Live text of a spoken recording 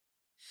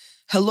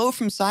Hello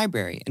from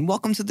Cybrary, and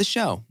welcome to the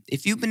show.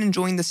 If you've been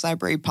enjoying the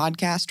Cybrary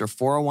podcast or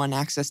 401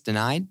 access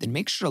denied, then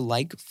make sure to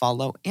like,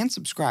 follow, and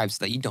subscribe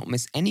so that you don't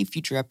miss any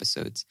future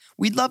episodes.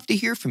 We'd love to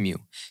hear from you.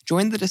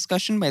 Join the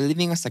discussion by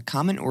leaving us a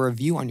comment or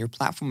review on your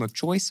platform of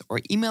choice or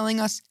emailing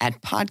us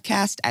at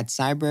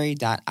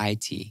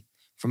podcast@cybrary.it.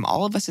 From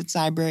all of us at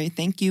Cybrary,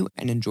 thank you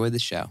and enjoy the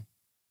show.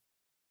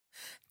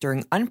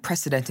 During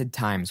unprecedented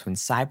times when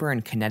cyber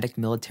and kinetic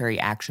military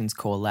actions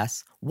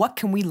coalesce, what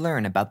can we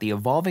learn about the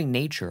evolving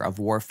nature of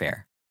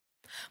warfare?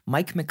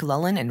 Mike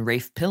McClellan and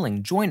Rafe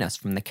Pilling join us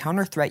from the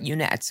Counter Threat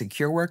Unit at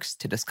Secureworks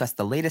to discuss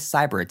the latest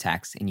cyber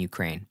attacks in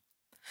Ukraine.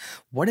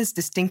 What is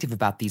distinctive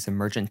about these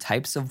emergent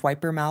types of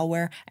wiper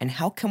malware, and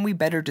how can we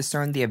better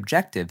discern the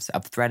objectives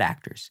of threat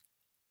actors?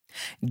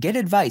 Get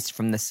advice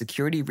from the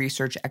security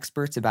research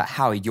experts about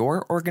how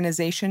your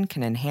organization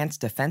can enhance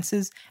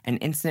defenses and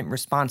incident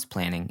response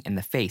planning in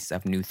the face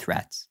of new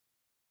threats.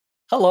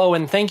 Hello,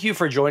 and thank you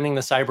for joining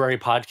the Cybrary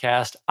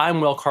podcast.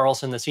 I'm Will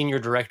Carlson, the Senior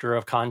Director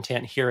of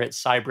Content here at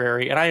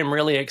Cybrary, and I am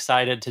really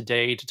excited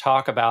today to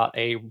talk about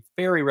a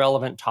very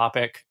relevant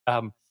topic,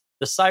 the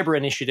cyber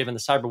initiative and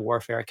the cyber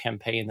warfare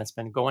campaign that's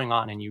been going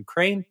on in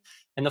Ukraine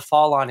and the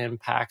fall-on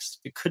impacts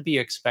that could be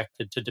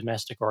expected to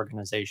domestic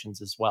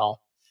organizations as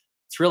well.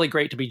 It's really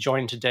great to be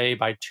joined today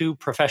by two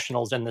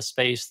professionals in the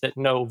space that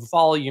know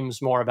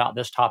volumes more about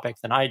this topic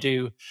than I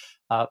do.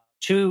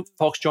 Two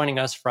folks joining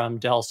us from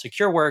Dell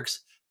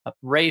Secureworks,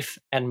 Rafe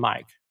and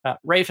Mike.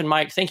 Rafe and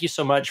Mike, thank you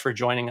so much for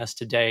joining us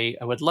today.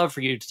 I would love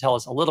for you to tell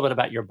us a little bit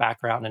about your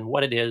background and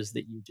what it is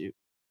that you do.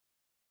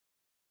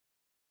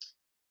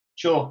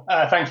 Sure.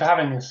 Thanks for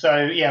having us.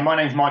 So, my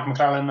name's Mike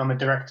McClellan. I'm a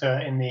director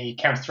in the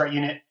Counter Threat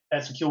Unit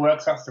at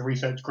Secureworks. That's the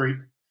research group.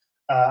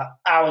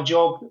 Our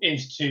job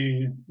is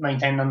to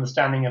maintain an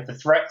understanding of the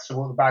threats, of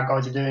what the bad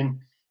guys are doing,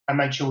 and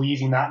make sure we're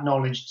using that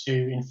knowledge to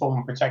inform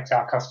and protect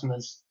our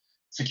customers.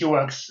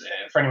 Secureworks,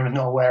 for anyone who's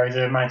not aware, is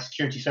a managed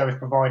security service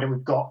provider.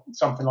 We've got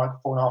something like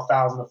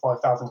 4,500 or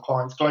 5,000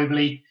 clients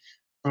globally,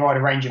 provide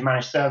a range of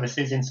managed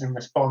services, incident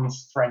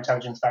response, threat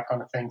intelligence, that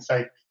kind of thing.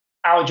 So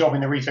our job in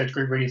the research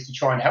group really is to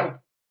try and help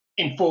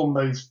inform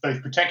those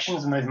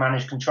protections and those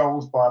managed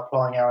controls by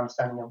applying our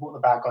understanding of what the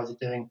bad guys are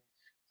doing.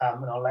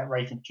 And I'll let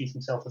Rafe introduce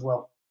himself as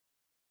well.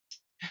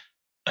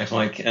 Thanks,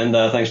 Mike. And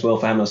thanks, Will,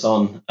 for having us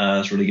on.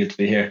 It's really good to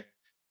be here.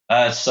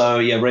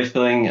 Rafe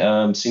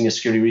Pilling, senior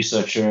security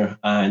researcher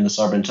in the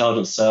cyber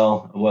intelligence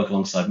cell. I work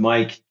alongside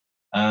Mike.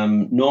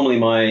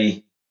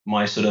 Normally,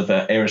 my sort of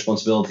area of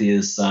responsibility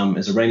is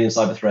Iranian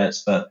cyber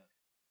threats, but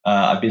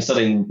I've been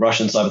studying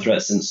Russian cyber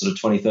threats since sort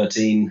of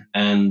 2013,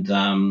 and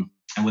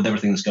with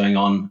everything that's going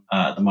on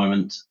at the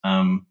moment,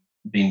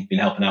 been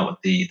helping out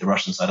with the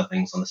Russian side of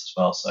things on this as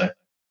well. So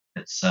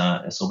it's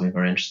all been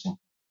very interesting.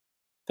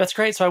 That's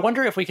great. So I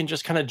wonder if we can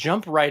just kind of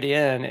jump right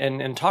in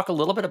and talk a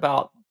little bit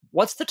about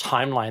what's the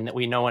timeline that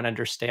we know and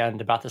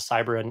understand about the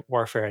cyber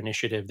warfare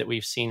initiative that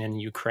we've seen in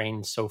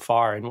Ukraine so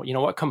far, and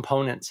what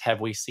components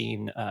have we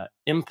seen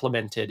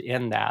implemented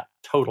in that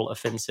total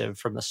offensive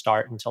from the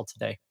start until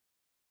today?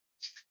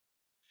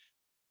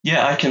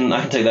 Yeah, I can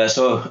take that.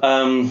 So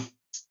I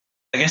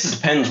guess it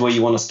depends where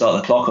you want to start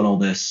the clock on all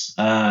this.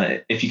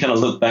 If you kind of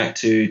look back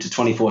to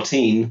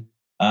 2014.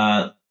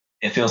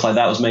 It feels like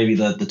that was maybe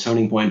the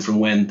turning point from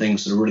when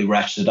things sort of really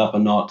ratcheted up a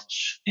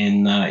notch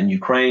in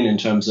Ukraine in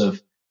terms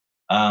of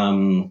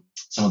some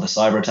of the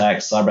cyber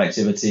attacks, cyber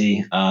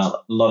activity, a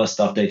lot of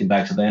stuff dating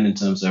back to then in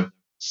terms of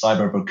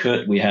cyber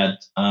uppercut. We had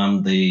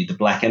the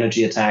black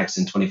energy attacks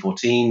in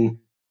 2014,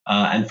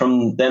 and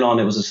from then on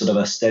it was a sort of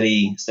a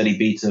steady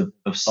beat of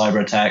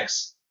cyber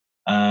attacks,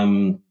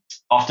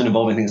 often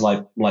involving things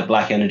like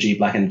black energy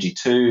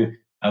 2.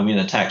 We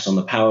had attacks on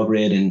the power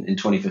grid in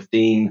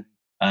 2015.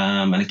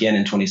 And again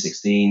in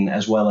 2016,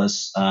 as well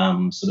as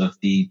sort of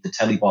the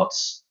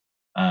telebots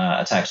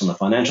attacks on the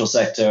financial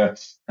sector,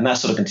 and that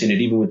sort of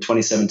continued. Even with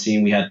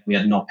 2017, we had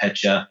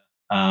NotPetya,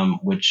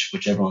 which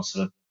everyone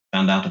sort of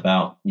found out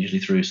about, usually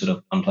through sort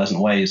of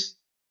unpleasant ways.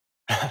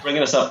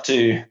 Bringing us up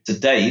to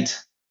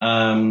date,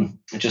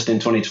 just in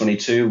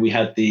 2022, we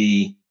had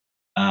the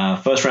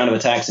first round of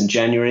attacks in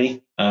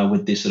January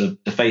with the sort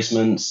of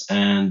defacements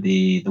and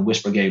the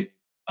Whispergate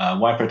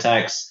wiper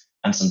attacks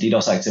and some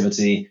DDoS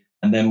activity.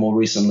 And then more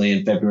recently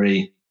in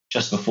February,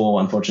 just before,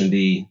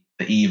 unfortunately,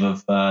 the eve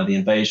of the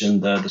invasion,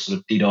 the sort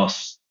of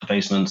DDoS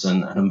defacements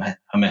and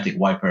hermetic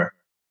wiper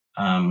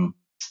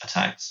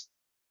attacks.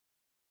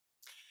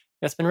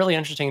 It's been really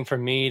interesting for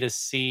me to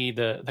see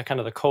the kind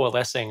of the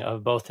coalescing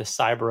of both the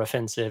cyber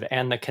offensive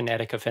and the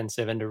kinetic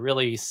offensive, and to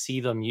really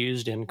see them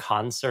used in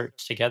concert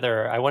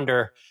together. I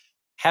wonder,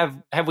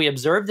 have we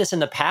observed this in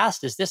the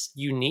past? Is this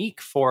unique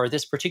for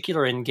this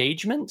particular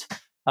engagement?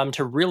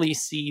 To really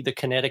see the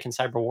kinetic and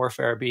cyber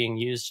warfare being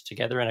used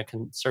together in a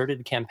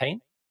concerted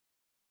campaign?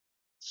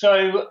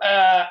 So,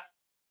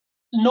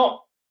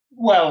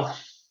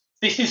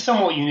 this is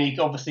somewhat unique,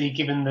 obviously,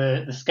 given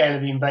the scale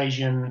of the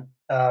invasion,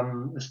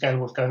 the scale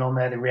of what's going on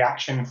there, the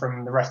reaction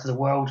from the rest of the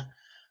world.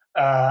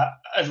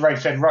 As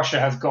Rafe said,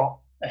 Russia has got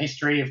a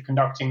history of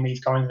conducting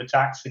these kinds of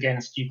attacks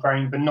against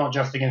Ukraine, but not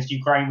just against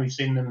Ukraine. We've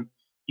seen them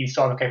used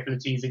cyber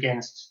capabilities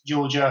against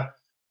Georgia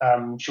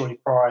shortly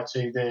prior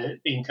to the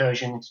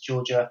incursion into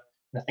Georgia,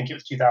 and I think it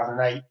was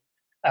 2008.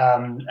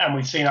 And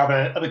we've seen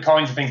other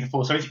kinds of things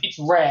before. So it's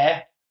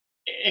rare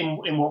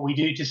in what we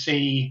do to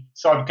see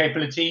cyber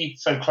capability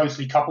so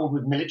closely coupled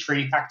with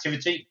military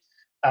activity.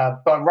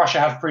 But Russia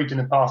has proved in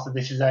the past that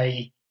this is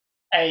a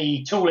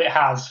tool it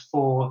has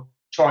for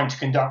trying to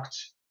conduct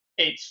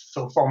its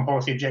sort of foreign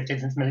policy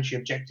objectives, its military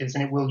objectives,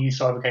 and it will use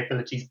cyber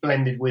capabilities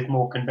blended with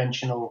more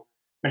conventional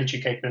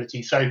military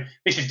capabilities. So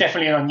this is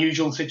definitely an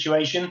unusual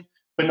situation,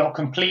 but not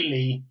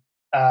completely,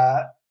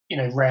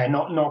 rare,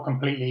 not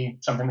completely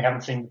something we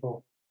haven't seen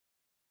before.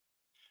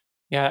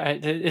 Yeah,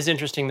 it is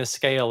interesting the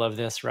scale of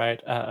this,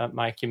 right,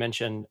 Mike? You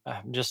mentioned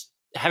just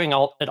having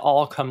it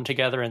all come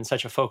together in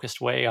such a focused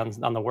way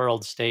on the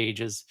world stage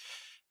has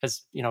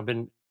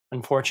been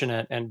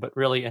unfortunate but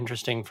really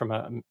interesting from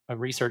a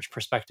research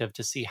perspective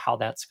to see how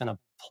that's going to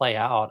play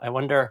out. I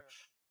wonder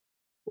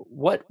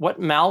what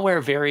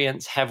malware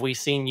variants have we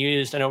seen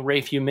used? I know,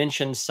 Rafe, you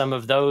mentioned some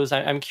of those.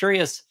 I'm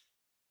curious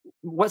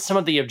what some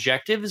of the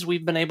objectives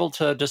we've been able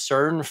to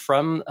discern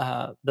from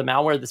the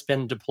malware that's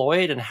been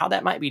deployed, and how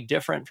that might be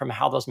different from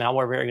how those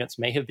malware variants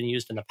may have been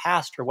used in the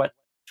past, or what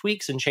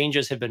tweaks and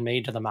changes have been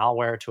made to the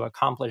malware to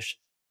accomplish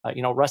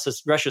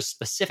Russia's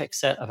specific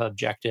set of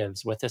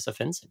objectives with this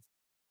offensive.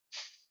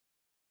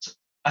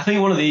 I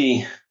think one of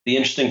the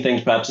interesting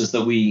things perhaps is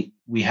that we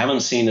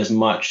haven't seen as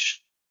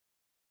much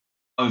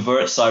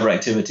overt cyber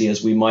activity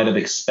as we might have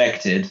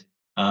expected,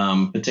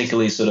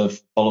 particularly sort of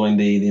following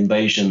the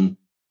invasion.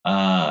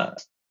 And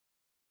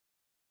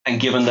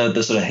given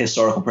the sort of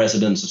historical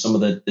precedents of some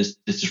of the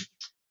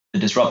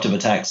disruptive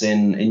attacks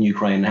in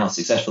Ukraine and how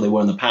successful they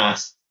were in the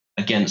past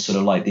against sort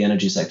of like the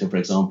energy sector, for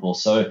example.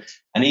 So,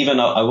 and even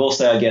I will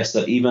say, I guess,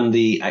 that even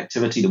the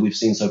activity that we've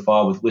seen so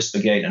far with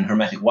Whispergate and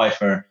Hermetic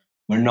Wiper,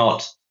 we're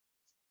not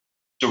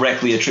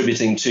directly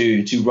attributing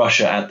to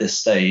Russia at this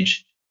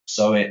stage.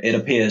 So it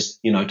appears,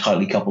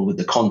 tightly coupled with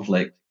the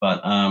conflict,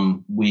 but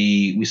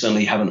we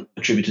certainly haven't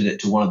attributed it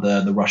to one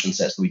of the Russian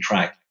sets that we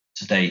tracked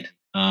to date,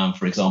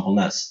 for example, and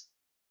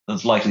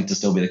that's likely to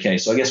still be the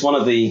case. So I guess one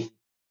of the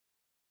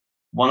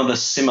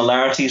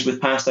similarities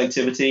with past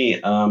activity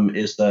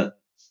is that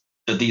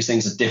these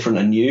things are different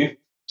and new.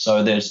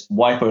 So there's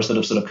wipers that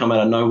have sort of come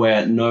out of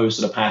nowhere, no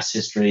sort of past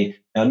history.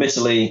 Now,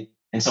 admittedly,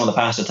 in some of the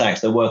past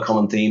attacks, there were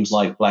common themes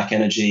like black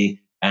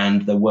energy,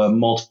 and there were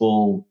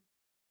multiple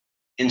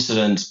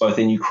incidents both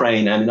in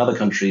Ukraine and in other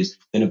countries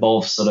that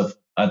involve sort of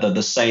either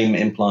the same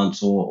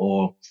implants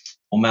or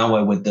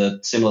malware with the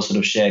similar sort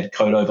of shared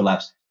code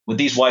overlaps. With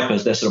these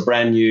wipers, they're sort of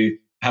brand new,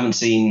 haven't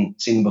seen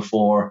them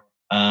before.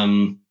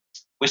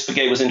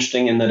 Whispergate was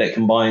interesting in that it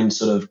combined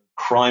sort of a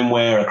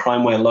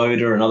crimeware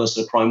loader and other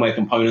sort of crimeware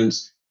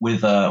components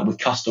with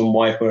custom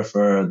wiper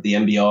for the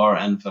MBR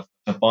and for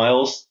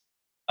files.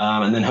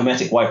 And then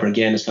Hermetic Wiper,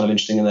 again, is kind of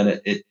interesting in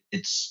that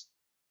it's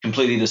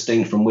completely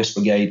distinct from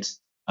Whispergate,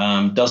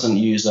 doesn't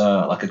use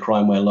a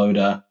crimeware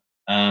loader,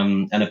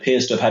 and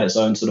appears to have had its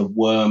own sort of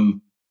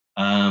worm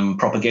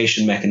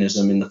propagation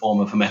mechanism in the form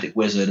of Hermetic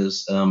Wizard,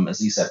 as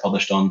ESET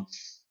published on,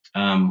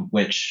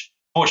 which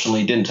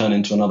fortunately didn't turn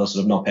into another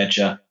sort of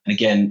NotPetya. And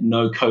again,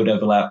 no code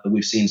overlap that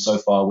we've seen so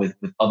far with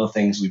other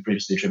things we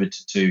previously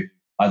attributed to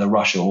either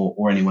Russia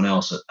or anyone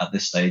else at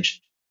this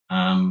stage.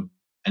 And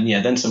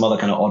yeah, then some other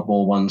kind of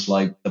oddball ones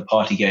like the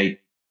Partygate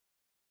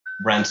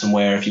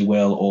ransomware, if you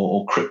will,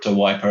 or Crypto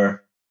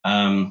Wiper,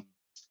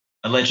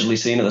 allegedly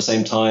seen at the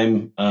same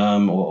time,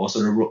 or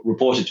sort of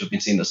reported to have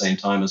been seen at the same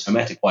time as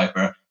Hermetic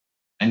Wiper.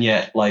 And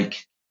yet,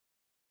 like,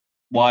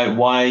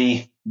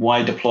 why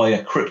deploy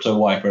a Crypto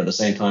Wiper at the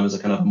same time as a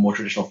kind of more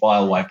traditional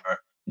file wiper?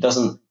 It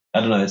doesn't,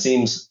 I don't know, it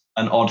seems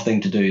an odd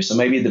thing to do. So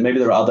maybe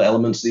there are other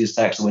elements to these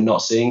attacks that we're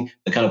not seeing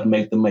that kind of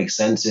make them make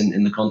sense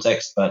in the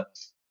context. But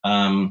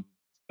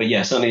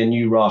yeah, certainly a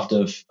new raft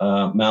of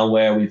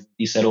malware.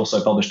 ESET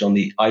also published on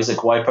the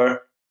Isaac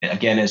Wiper.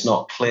 Again, it's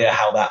not clear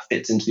how that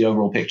fits into the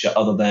overall picture,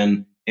 other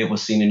than it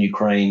was seen in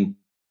Ukraine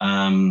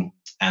and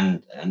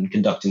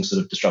conducting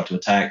sort of destructive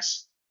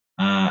attacks.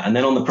 And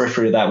then on the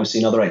periphery of that, we've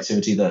seen other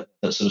activity that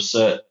sort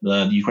of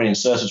the Ukrainian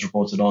CERT has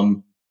reported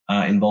on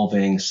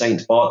involving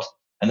SaintBot.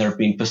 And there have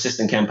been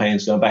persistent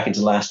campaigns going back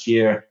into last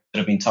year that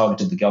have been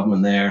targeted the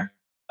government there,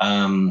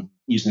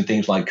 using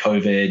things like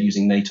COVID,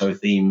 using NATO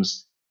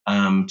themes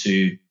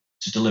to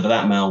deliver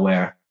that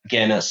malware.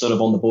 Again, that's sort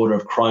of on the border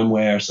of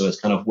crimeware, so it's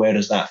kind of where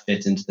does that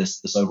fit into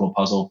this overall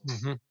puzzle?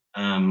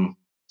 Mm-hmm.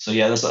 So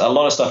yeah, there's a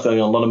lot of stuff going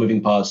on, a lot of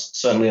moving parts,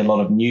 certainly a lot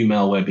of new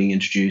malware being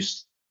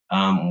introduced,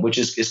 which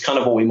is kind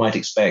of what we might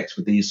expect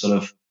with these sort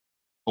of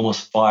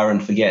almost fire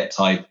and forget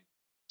type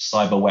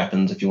cyber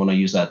weapons, if you want to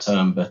use that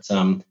term, but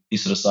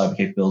these sort of cyber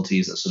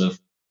capabilities that sort of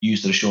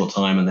used at a short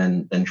time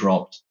and then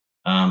dropped.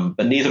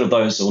 But neither of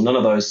those, or none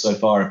of those so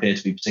far, appear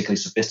to be particularly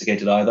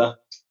sophisticated either.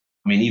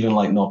 I mean, even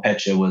like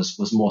NotPetya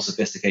was more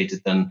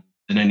sophisticated than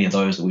any of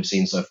those that we've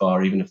seen so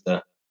far, even if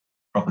the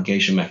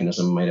propagation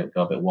mechanism made it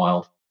go a bit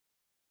wild.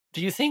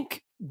 Do you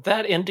think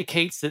that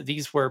indicates that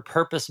these were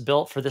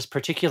purpose-built for this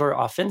particular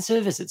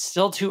offensive? Is it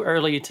still too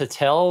early to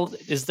tell?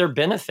 Is there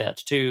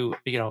benefit to,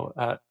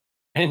 an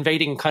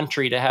invading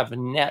country to have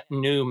net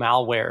new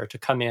malware to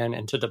come in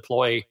and to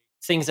deploy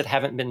things that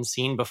haven't been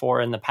seen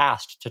before in the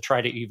past to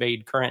try to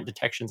evade current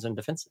detections and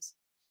defenses?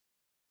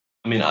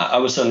 I mean, I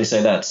would certainly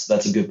say that's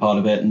a good part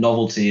of it.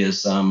 Novelty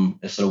is sort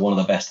of one of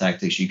the best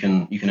tactics you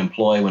can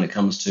employ when it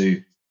comes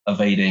to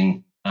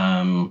evading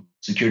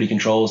security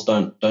controls.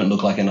 Don't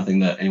look like anything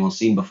that anyone's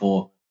seen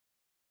before.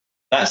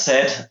 That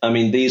said, I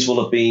mean, these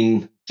will have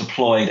been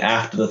deployed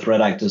after the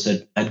threat actors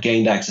had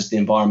gained access to the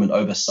environment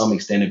over some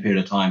extended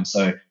period of time.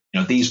 So,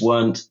 these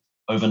weren't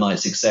overnight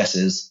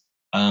successes.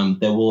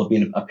 There will have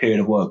been a period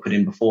of work put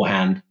in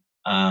beforehand.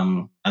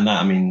 And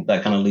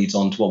that kind of leads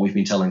on to what we've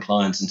been telling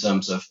clients in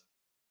terms of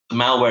the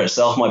malware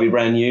itself might be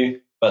brand new,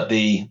 but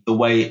the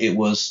way it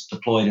was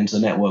deployed into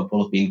the network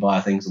will have been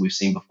via things that we've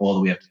seen before, that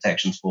we have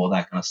detections for,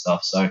 that kind of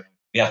stuff. So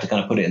we have to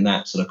kind of put it in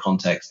that sort of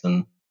context.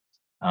 And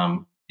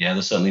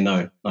there's certainly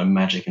no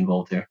magic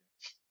involved here.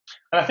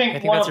 And I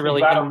think one of the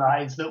things to add on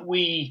that is that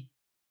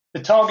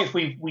the targets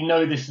we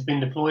know this has been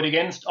deployed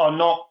against are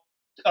not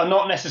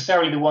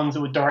necessarily the ones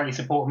that would directly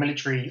support a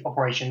military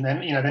operation. Then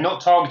they're not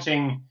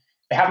targeting.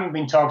 They haven't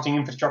been targeting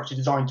infrastructure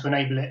designed to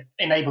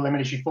enable the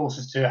military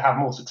forces to have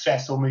more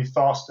success or move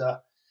faster.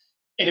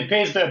 It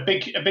appears that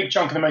a big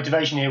chunk of the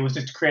motivation here was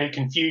just to create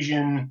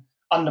confusion,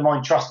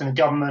 undermine trust in the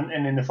government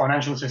and in the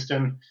financial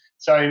system.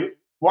 So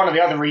one of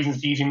the other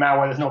reasons for using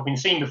malware that's not been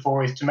seen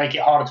before is to make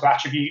it harder to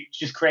attribute,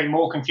 just create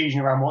more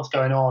confusion around what's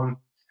going on,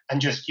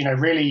 and just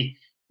really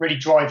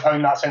drive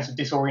home that sense of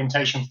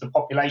disorientation for the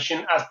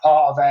population as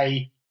part of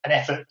an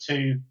effort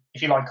to,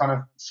 if you like, kind of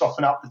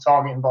soften up the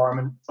target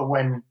environment for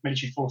when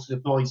military forces are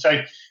deployed.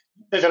 So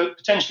there's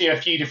potentially a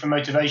few different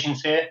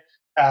motivations here.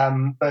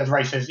 But as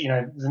Ray says,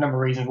 there's a number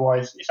of reasons why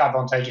it's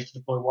advantageous to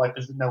deploy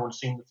wipers that no one's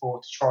seen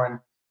before to try and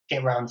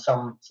get around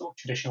some sort of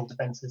traditional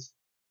defenses.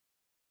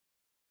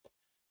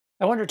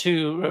 I wonder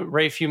too,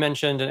 Rafe, you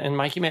mentioned, and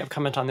Mike, you may have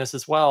commented on this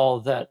as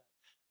well, that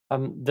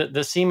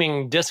the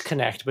seeming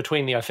disconnect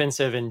between the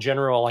offensive in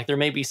general, like there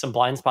may be some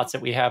blind spots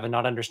that we have in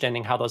not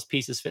understanding how those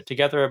pieces fit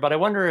together. But I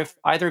wonder if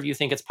either of you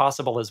think it's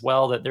possible as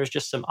well that there's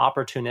just some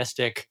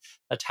opportunistic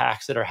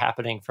attacks that are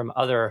happening from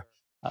other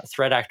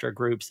threat actor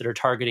groups that are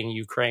targeting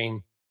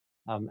Ukraine,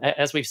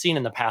 as we've seen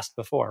in the past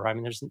before. I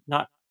mean, there's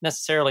not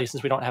necessarily,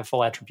 since we don't have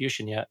full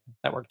attribution yet,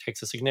 that work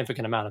takes a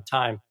significant amount of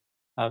time.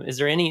 Is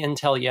there any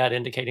intel yet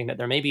indicating that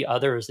there may be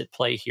others at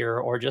play here,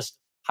 or just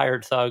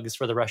hired thugs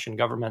for the Russian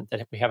government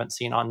that we haven't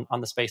seen on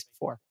the space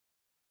before?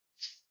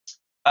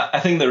 I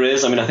think there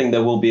is. I mean, I think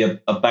there will be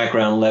a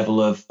background level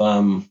of,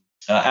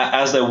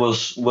 as there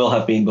will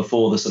have been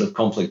before the sort of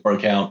conflict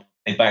broke out,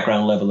 a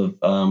background level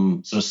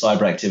of sort of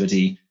cyber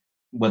activity,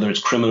 whether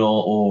it's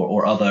criminal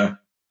or other,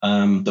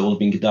 that will have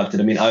been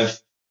conducted. I mean,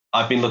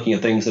 I've been looking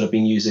at things that have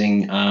been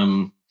using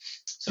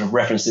sort of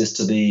references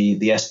to the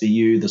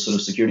SBU, the sort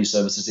of security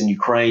services in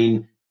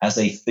Ukraine, as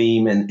a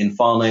theme in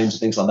file names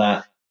and things like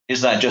that.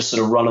 Is that just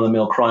sort of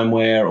run-of-the-mill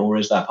crimeware, or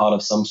is that part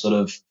of some sort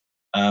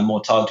of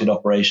more targeted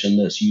operation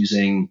that's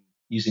using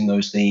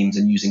those themes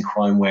and using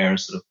crimeware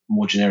as sort of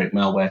more generic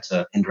malware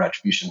to hinder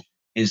attribution?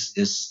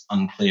 Is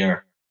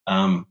unclear.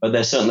 But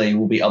there certainly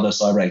will be other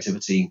cyber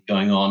activity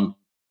going on.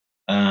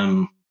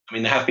 I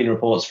mean, there have been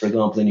reports, for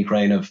example, in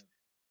Ukraine of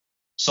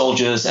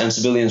soldiers and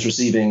civilians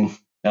receiving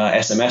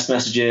SMS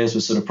messages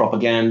with sort of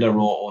propaganda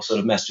or sort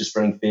of messages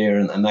spreading fear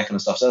and that kind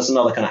of stuff. So that's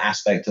another kind of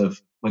aspect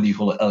of whether you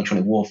call it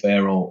electronic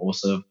warfare or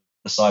sort of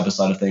the cyber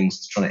side of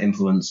things, trying to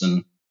influence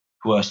and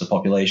coerce the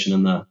population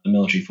and the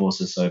military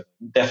forces. So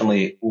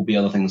definitely will be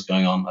other things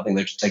going on. I think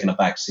they've taken a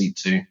back seat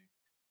to,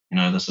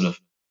 the sort of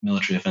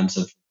military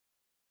offensive.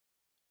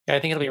 Yeah, I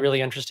think it'll be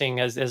really interesting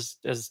as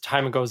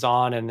time goes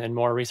on and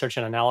more research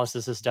and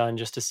analysis is done,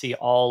 just to see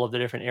all of the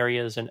different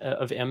areas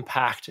of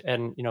impact.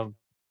 And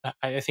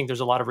I think there's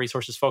a lot of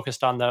resources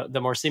focused on the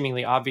more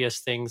seemingly obvious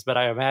things, but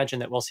I imagine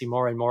that we'll see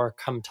more and more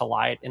come to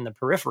light in the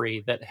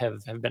periphery that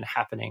have been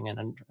happening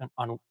and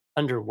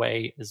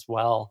underway as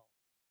well.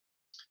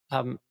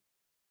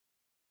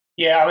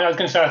 Yeah, I mean, I was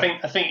going to say,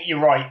 I think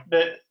you're right.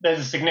 There's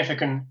a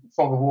significant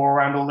fog of war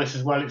around all this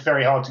as well. It's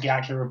very hard to get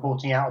accurate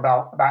reporting out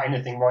about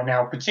anything right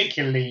now,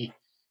 particularly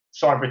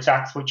cyber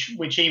attacks,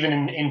 which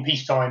even in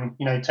peacetime,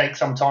 take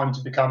some time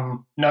to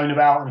become known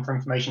about and for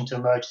information to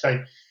emerge.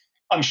 So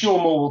I'm sure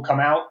more will come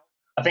out.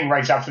 I think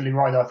Ray's absolutely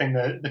right. I think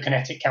the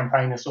Kinetic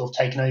campaign has sort of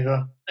taken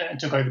over and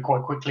took over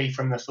quite quickly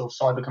from the sort of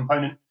cyber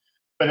component.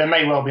 But there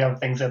may well be other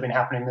things that have been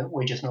happening that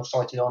we're just not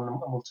sighted on and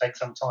will take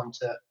some time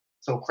to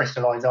sort of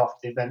crystallize after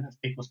the event as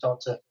people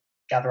start to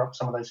gather up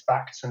some of those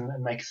facts and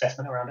make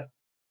assessment around it.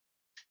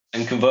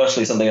 And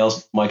conversely, something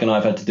else Mike and I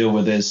have had to deal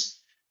with is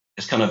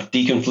kind of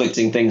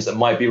deconflicting things that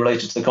might be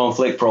related to the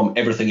conflict from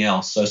everything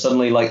else. So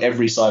suddenly, like,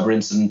 every cyber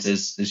incident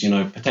is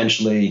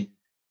potentially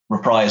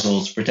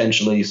reprisals,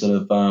 potentially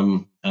sort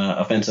of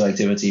offensive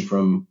activity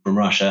from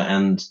Russia.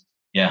 And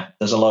yeah,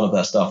 there's a lot of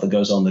that stuff that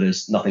goes on that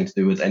is nothing to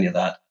do with any of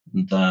that.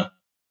 And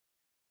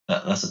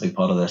that's a big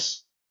part of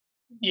this.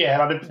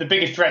 Yeah, like the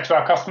biggest threat to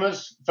our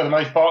customers, for the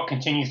most part,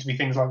 continues to be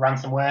things like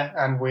ransomware,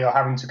 and we are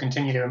having to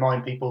continue to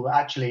remind people that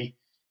actually,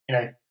 you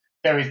know,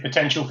 there is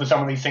potential for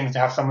some of these things to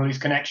have some loose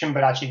connection,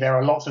 but actually there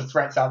are lots of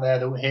threats out there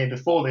that were here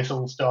before this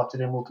all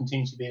started and will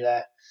continue to be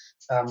there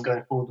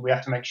going forward. We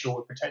have to make sure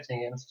we're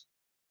protecting against.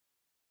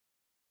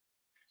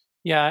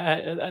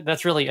 Yeah,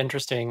 that's really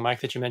interesting, Mike,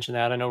 that you mentioned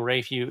that. I know,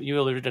 Rafe, you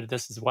alluded to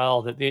this as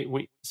well, that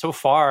so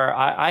far,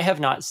 I have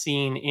not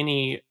seen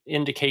any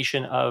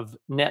indication of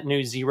net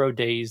new 0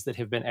 days that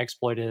have been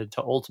exploited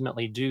to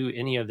ultimately do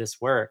any of this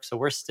work. So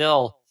we're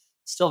still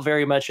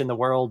very much in the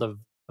world of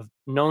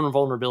known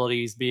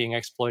vulnerabilities being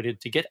exploited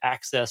to get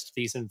access to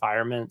these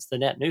environments. The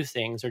net new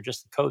things are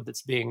just the code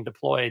that's being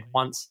deployed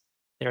once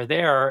they're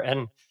there.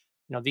 And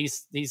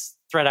these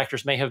threat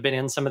actors may have been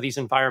in some of these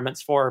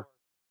environments for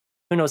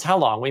who knows how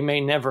long. We may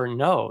never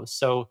know.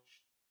 So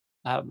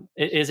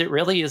is it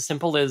really as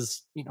simple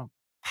as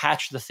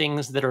patch the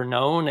things that are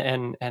known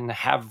and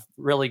have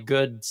really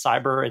good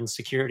cyber and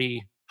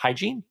security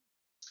hygiene?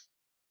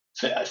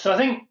 So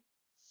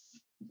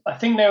I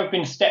think there have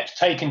been steps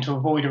taken to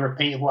avoid a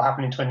repeat of what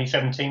happened in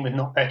 2017 with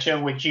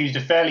NotPetya, which used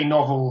a fairly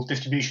novel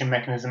distribution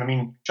mechanism. I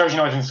mean,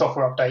 Trojanizing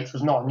software updates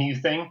was not a new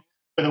thing,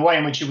 but the way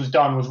in which it was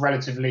done was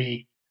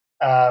relatively,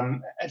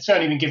 it's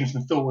certainly been given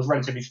some thought, was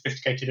relatively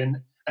sophisticated, and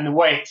the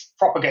way it's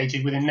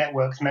propagated within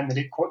networks meant that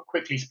it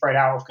quickly spread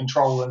out of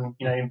control and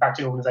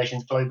impacted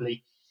organizations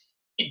globally.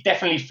 It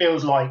definitely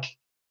feels like,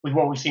 with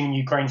what we've seen in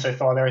Ukraine so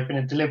far, there has been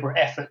a deliberate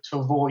effort to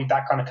avoid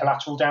that kind of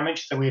collateral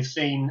damage. So we have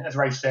seen, as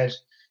Rafe said,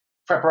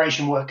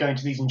 preparation work going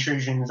to these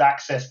intrusions,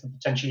 access for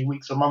potentially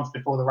weeks or months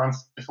before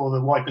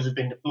the wipers have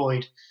been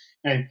deployed.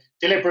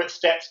 Deliberate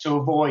steps to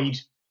avoid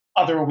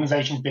other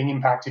organizations being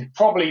impacted,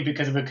 probably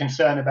because of a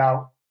concern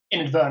about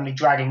inadvertently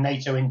dragging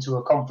NATO into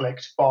a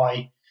conflict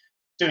by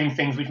doing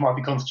things which might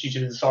be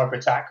constituted as a cyber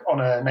attack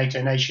on a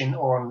NATO nation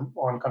or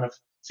on kind of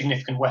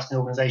significant Western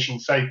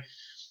organizations. So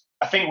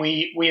I think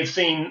we have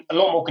seen a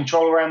lot more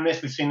control around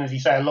this. We've seen, as you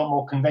say, a lot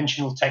more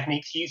conventional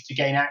techniques used to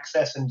gain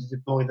access and to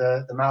deploy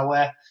the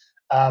malware.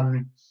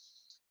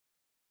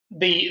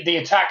 The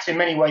attacks in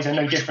many ways are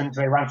no different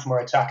to a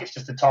ransomware attack. It's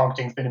just the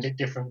targeting's been a bit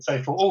different.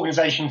 So for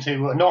organizations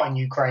who are not in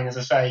Ukraine, as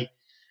I say,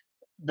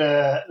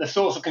 the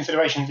sorts of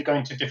considerations that go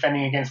into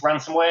defending against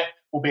ransomware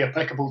will be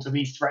applicable to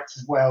these threats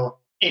as well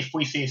if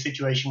we see a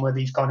situation where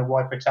these kind of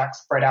wiper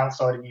attacks spread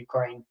outside of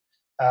Ukraine,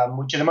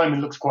 which at the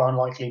moment looks quite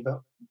unlikely, but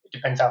it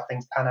depends how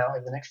things pan out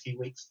over the next few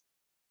weeks.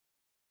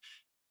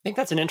 I think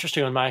that's an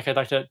interesting one, Mike. I'd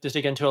like to just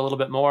dig into a little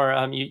bit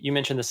more. You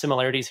mentioned the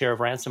similarities here of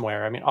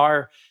ransomware. I mean,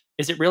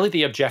 is it really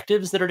the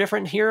objectives that are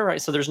different here,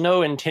 right? So there's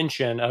no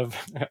intention of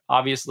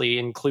obviously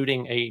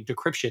including a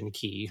decryption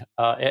key.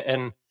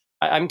 And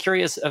I'm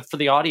curious for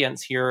the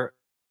audience here,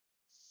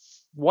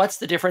 what's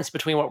the difference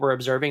between what we're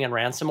observing in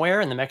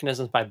ransomware and the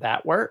mechanisms by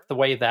the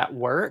way that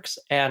works,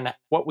 and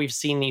what we've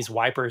seen these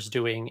wipers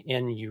doing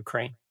in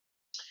Ukraine?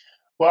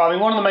 Well, I mean,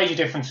 one of the major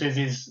differences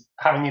is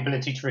having the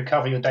ability to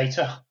recover your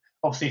data.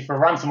 Obviously, for a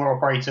ransomware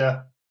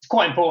operator, it's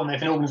quite important that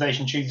if an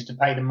organization chooses to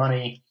pay them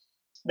money,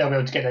 they'll be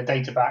able to get their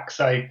data back.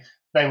 So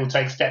they will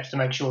take steps to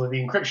make sure that the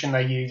encryption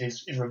they use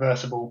is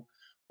reversible.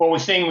 What we're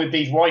seeing with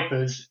these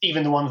wipers,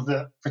 even the ones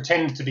that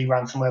pretend to be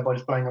ransomware by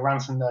displaying a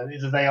ransom note,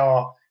 is that they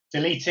are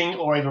deleting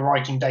or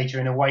overwriting data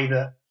in a way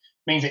that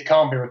means it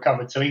can't be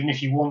recovered. So even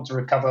if you want to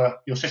recover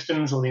your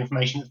systems or the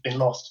information that's been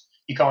lost,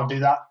 you can't do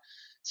that.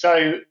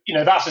 So,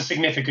 that's a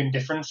significant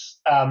difference.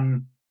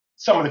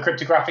 Some of the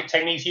cryptographic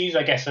techniques used,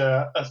 I guess,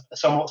 are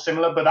somewhat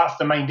similar, but that's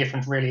the main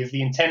difference really, is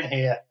the intent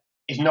here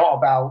is not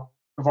about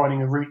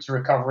providing a route to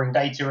recovering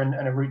data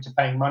and a route to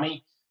paying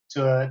money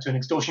to an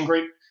extortion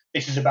group.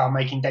 This is about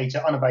making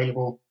data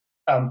unavailable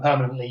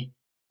permanently,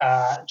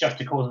 just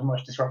to cause as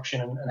much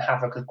disruption and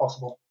havoc as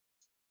possible.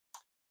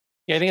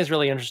 Yeah, I think it's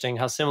really interesting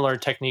how similar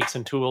techniques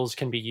and tools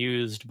can be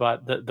used,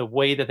 but the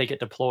way that they get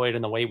deployed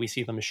and the way we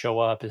see them show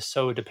up is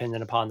so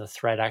dependent upon the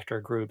threat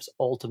actor group's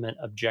ultimate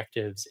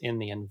objectives in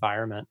the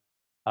environment,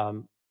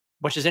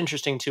 which is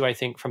interesting too, I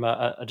think, from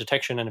a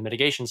detection and a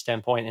mitigation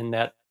standpoint, in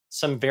that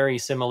some very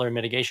similar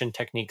mitigation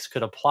techniques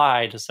could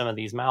apply to some of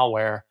these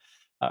malware,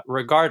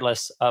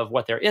 regardless of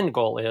what their end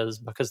goal is,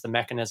 because the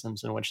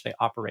mechanisms in which they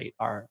operate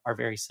are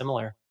very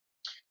similar.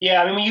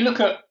 Yeah, I mean, when you look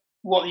at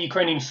what the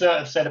Ukrainians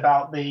have said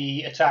about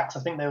the attacks, I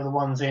think they were the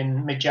ones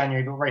in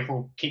mid-January, but Rafe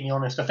will keep me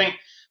honest. I think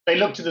they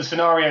looked at the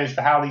scenarios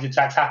for how these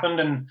attacks happened,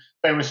 and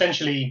they were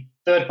essentially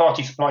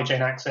third-party supply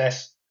chain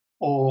access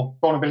or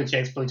vulnerability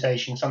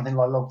exploitation, something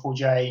like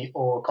Log4j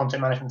or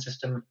content management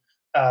system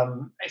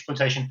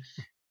exploitation.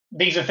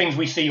 These are things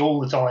we see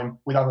all the time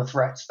with other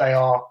threats. They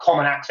are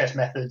common access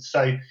methods.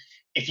 So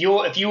if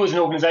you as an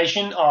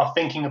organization are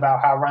thinking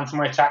about how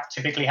ransomware attacks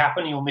typically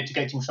happen, you're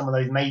mitigating some of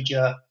those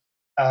major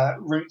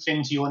routes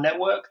into your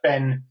network,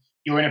 then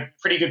you're in a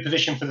pretty good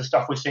position for the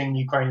stuff we're seeing in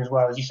Ukraine as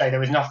well. As you say,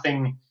 there is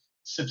nothing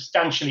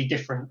substantially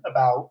different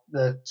about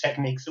the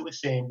techniques that we're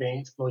seeing being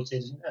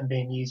exploited and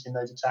being used in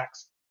those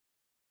attacks.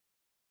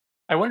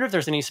 I wonder if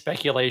there's any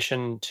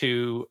speculation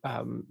to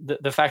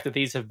the fact that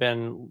these have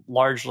been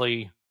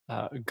largely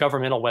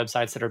governmental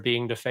websites that are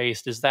being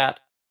defaced. Is that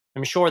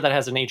I'm sure that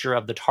has a nature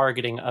of the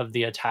targeting of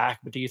the attack,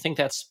 but do you think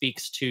that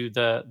speaks to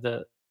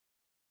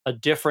a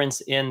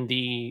difference in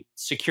the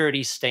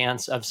security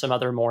stance of some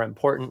other more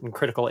important and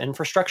critical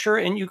infrastructure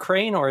in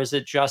Ukraine, or is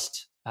it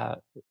just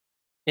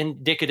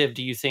indicative,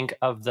 do you think,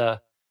 of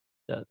the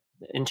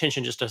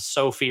intention just to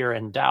sow fear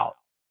and doubt?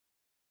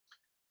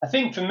 I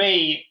think for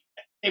me,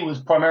 it was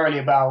primarily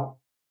about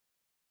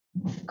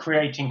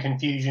creating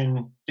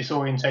confusion,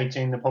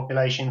 disorientating the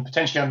population,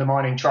 potentially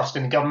undermining trust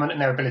in the government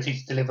and their ability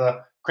to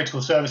deliver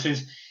critical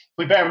services. If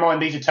we bear in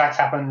mind these attacks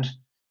happened,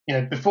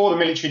 before the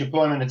military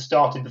deployment had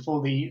started,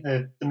 before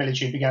the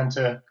military began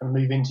to kind of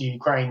move into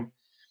Ukraine,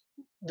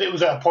 it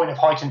was at a point of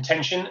heightened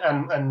tension,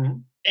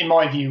 and in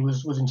my view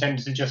was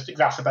intended to just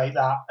exacerbate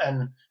that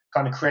and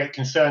kind of create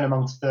concern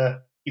amongst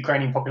the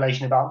Ukrainian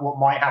population about what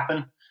might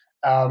happen.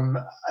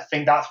 I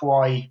think that's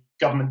why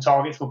government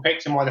targets were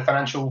picked and why the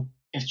financial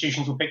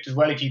institutions were picked as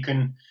well. If you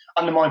can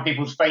undermine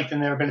people's faith in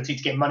their ability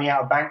to get money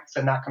out of banks,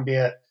 then that can be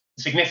a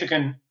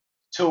significant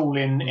tool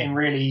in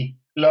really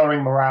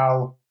lowering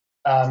morale,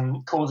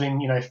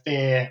 causing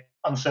fear,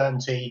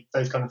 uncertainty,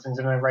 those kind of things.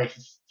 I don't know, Rafe,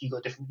 if you've got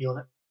a different view on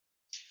it.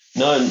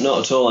 No,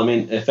 not at all. I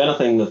mean, if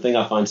anything, the thing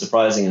I find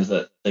surprising is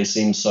that they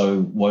seem so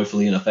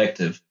woefully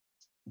ineffective.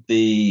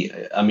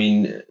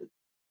 It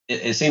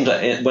seems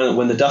like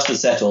when the dust had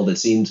settled, it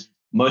seemed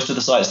most of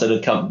the sites that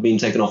had been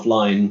taken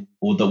offline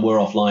or that were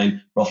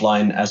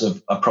offline as a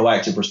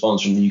proactive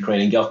response from the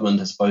Ukrainian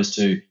government, as opposed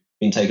to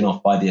being taken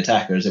off by the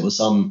attackers. It was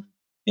some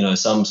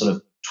sort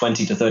of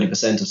 20 to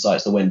 30% of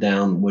sites that went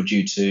down were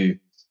due to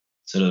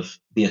sort of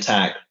the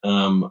attack.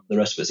 The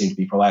rest of it seemed to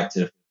be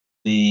proactive.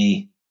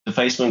 The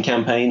defacement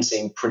campaign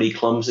seemed pretty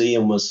clumsy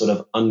and was sort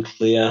of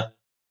unclear,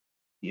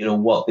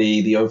 what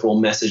the overall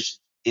message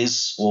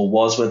is or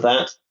was with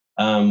that.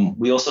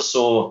 We also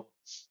saw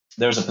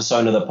there was a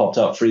persona that popped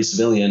up, Free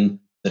Civilian,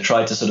 that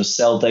tried to sort of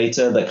sell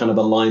data that kind of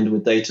aligned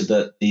with data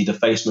that the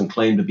defacement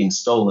claimed had been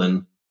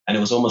stolen. And it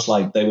was almost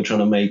like they were trying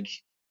to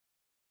make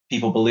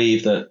people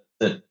believe that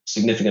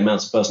significant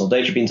amounts of personal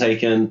data had been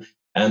taken,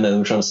 and they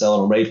were trying to sell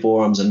it on raid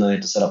forums, and they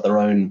had to set up their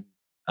own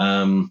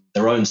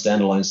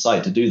standalone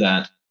site to do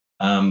that.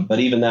 But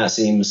even that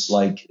seems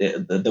like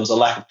there was a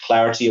lack of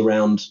clarity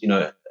around,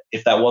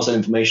 if that was an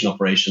information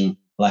operation,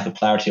 lack of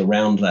clarity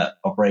around that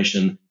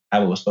operation,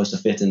 how it was supposed to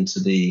fit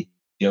into the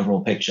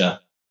overall picture.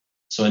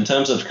 So in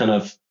terms of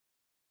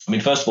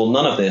first of all,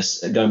 none of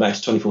this, going back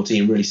to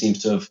 2014, really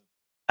seems to have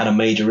had a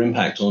major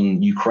impact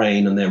on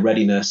Ukraine and their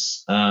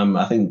readiness.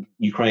 I think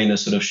Ukraine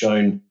has sort of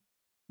shown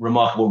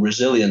remarkable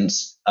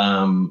resilience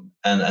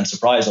and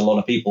surprised a lot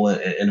of people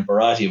in a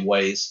variety of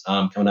ways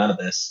coming out of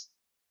this,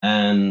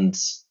 and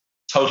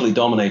totally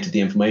dominated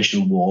the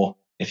information war,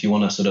 if you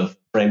want to sort of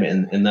frame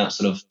it in that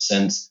sort of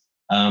sense,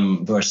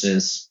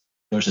 versus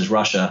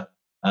Russia,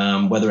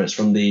 whether it's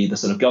from the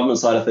sort of government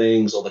side of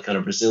things or the kind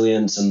of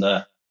resilience and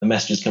the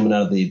messages coming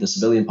out of the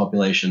civilian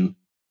population.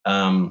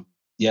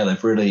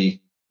 They've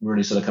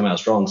really sort of come out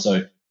strong.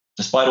 So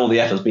despite all the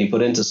efforts being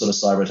put into sort of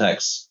cyber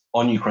attacks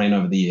on Ukraine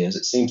over the years,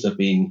 it seems to have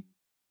been,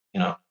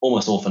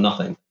 almost all for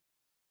nothing.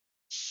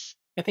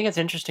 I think it's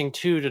interesting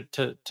too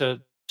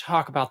to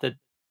talk about that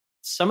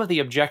some of the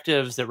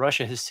objectives that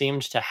Russia has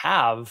seemed to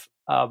have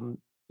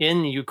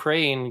in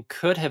Ukraine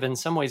could have in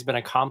some ways been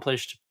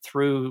accomplished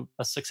through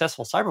a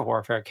successful cyber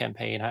warfare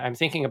campaign. I'm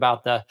thinking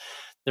about the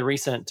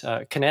recent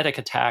kinetic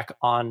attack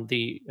on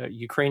the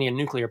Ukrainian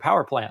nuclear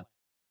power plant.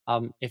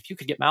 If you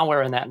could get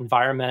malware in that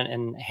environment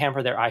and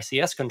hamper their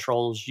ICS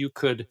controls, you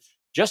could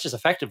just as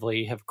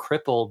effectively have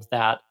crippled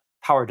that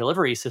power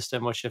delivery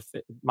system, which, if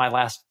my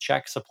last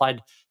check,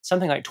 supplied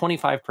something like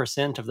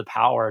 25% of the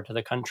power to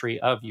the country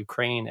of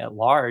Ukraine at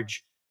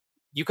large.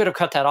 You could have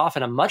cut that off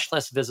in a much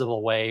less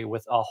visible way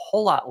with a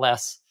whole lot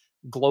less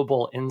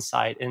global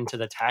insight into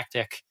the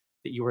tactic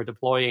that you were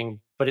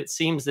deploying. But it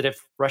seems that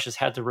if Russia's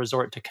had to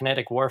resort to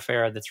kinetic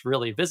warfare that's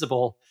really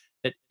visible,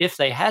 that if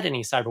they had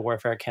any cyber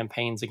warfare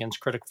campaigns against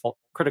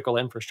critical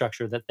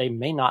infrastructure, that they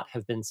may not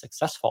have been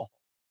successful.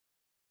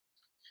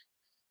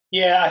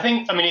 Yeah,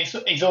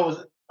 it's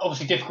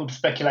obviously difficult to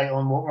speculate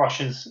on what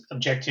Russia's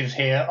objectives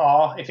here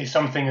are. If it's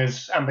something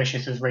as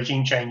ambitious as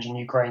regime change in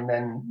Ukraine,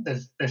 then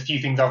there's few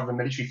things other than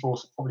military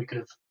force that probably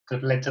could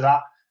have led to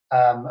that.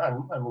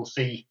 And we'll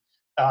see,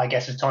 I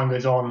guess, as time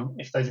goes on,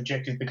 if those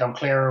objectives become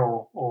clearer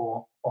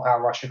or how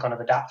Russia kind of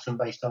adapts them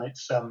based on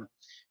its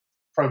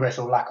progress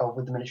or lack of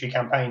with the military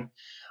campaign.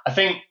 I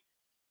think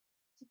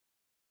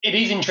it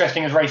is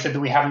interesting, as Ray said, that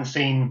we haven't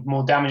seen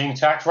more damaging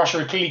attacks. Russia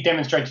had clearly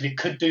demonstrated it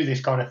could do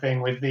this kind of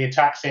thing with the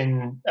attacks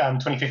in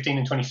 2015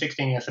 and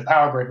 2016 against the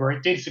power grid, where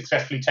it did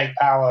successfully take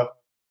power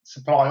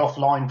supply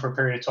offline for a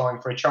period of time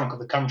for a chunk of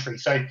the country.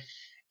 So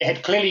it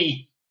had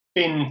clearly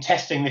been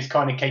testing this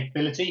kind of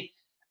capability.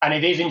 And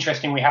it is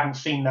interesting we haven't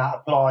seen that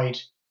applied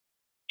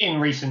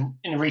in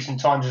recent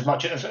times as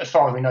much as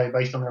far as we know,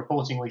 based on the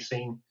reporting we've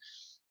seen.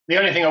 The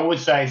only thing I would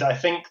say is I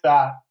think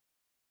that,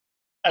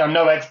 and I'm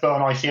no expert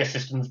on ICS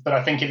systems, but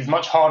I think it is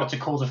much harder to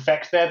cause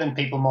effect there than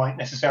people might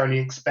necessarily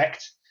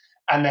expect.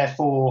 And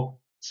therefore,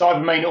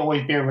 cyber may not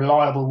always be a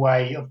reliable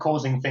way of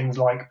causing things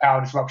like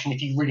power disruption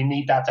if you really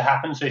need that to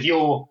happen. So if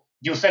you're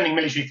sending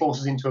military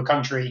forces into a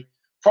country,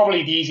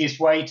 probably the easiest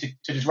way to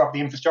disrupt the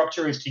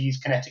infrastructure is to use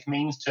kinetic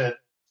means to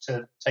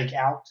take it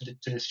out,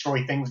 to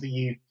destroy things that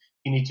you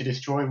need to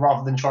destroy,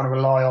 rather than trying to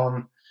rely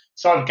on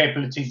cyber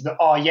capabilities that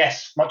are,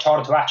 yes, much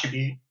harder to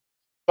attribute,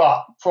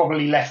 but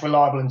probably less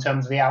reliable in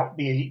terms of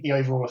the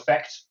overall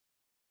effect.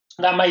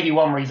 That may be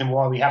one reason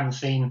why we haven't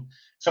seen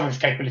some of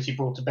this capability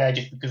brought to bear,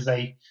 just because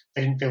they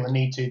didn't feel the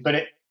need to. But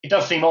it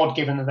does seem odd,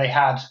 given that they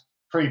had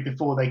proved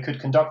before they could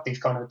conduct these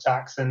kind of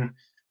attacks, and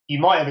you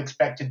might have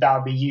expected that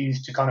would be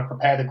used to kind of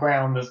prepare the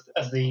ground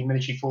as the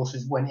military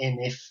forces went in,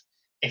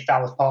 if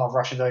that was part of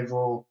Russia's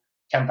overall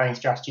campaign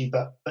strategy.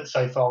 But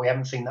so far we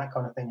haven't seen that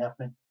kind of thing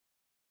happening.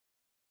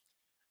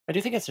 I do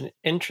think it's an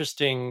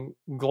interesting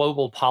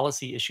global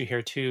policy issue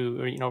here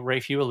too.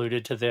 Rafe, you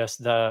alluded to this,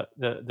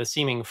 the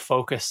seeming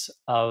focus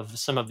of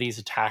some of these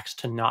attacks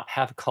to not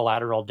have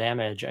collateral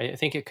damage. I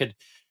think it could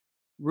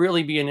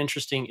really be an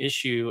interesting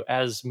issue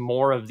as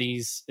more of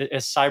these,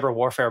 as cyber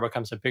warfare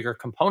becomes a bigger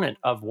component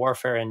of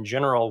warfare in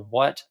general,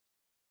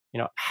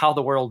 how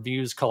the world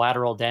views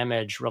collateral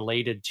damage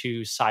related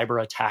to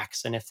cyber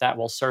attacks, and if that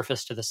will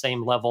surface to the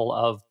same level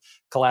of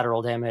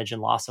collateral damage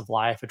and loss of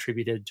life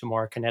attributed to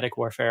more kinetic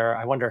warfare.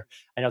 I wonder,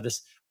 I know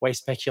this way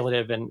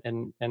speculative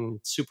and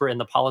super in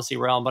the policy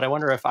realm, but I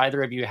wonder if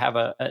either of you have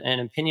an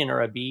opinion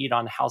or a bead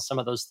on how some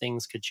of those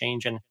things could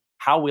change and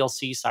how we'll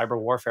see cyber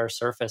warfare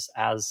surface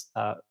as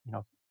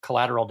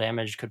collateral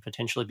damage could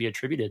potentially be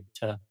attributed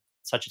to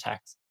such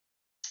attacks.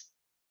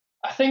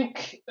 I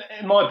think,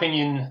 in my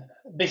opinion,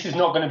 this is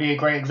not going to be a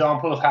great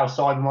example of how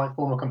cyber might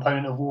form a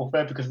component of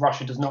warfare, because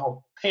Russia does not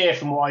appear,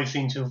 from what I've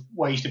seen, to have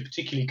waged a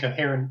particularly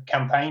coherent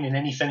campaign in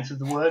any sense of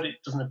the word. It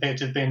doesn't appear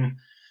to have been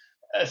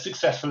as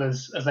successful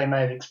as they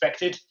may have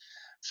expected.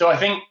 So I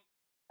think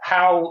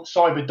how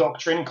cyber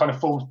doctrine kind of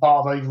forms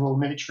part of overall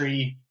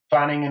military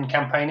planning and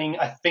campaigning,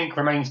 I think,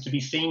 remains to be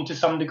seen to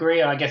some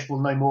degree. And I guess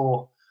we'll know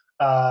more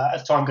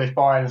as time goes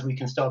by and as we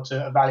can start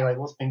to evaluate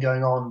what's been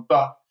going on.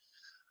 But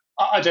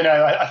I don't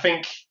know. I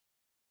think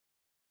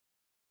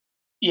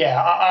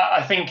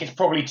it's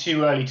probably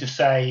too early to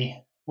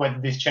say whether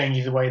this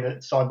changes the way that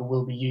cyber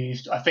will be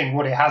used. I think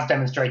what it has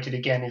demonstrated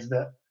again is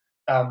that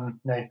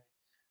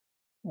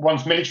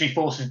once military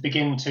forces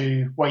begin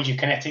to wage a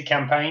kinetic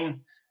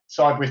campaign,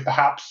 cyber is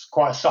perhaps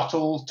quite a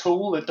subtle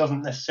tool that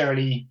doesn't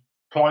necessarily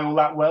apply all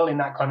that well in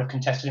that kind of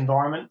contested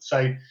environment.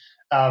 So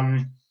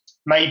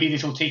maybe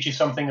this will teach us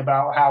something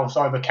about how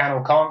cyber can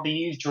or can't be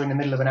used during the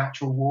middle of an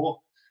actual war.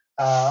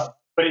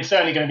 But it's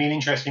certainly going to be an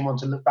interesting one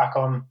to look back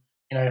on.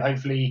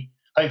 Hopefully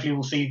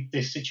we'll see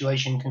this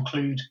situation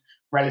conclude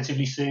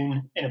relatively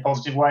soon in a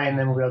positive way, and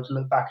then we'll be able to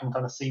look back and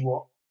kind of see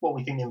what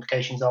we think the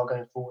implications are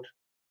going forward.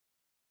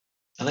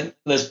 I think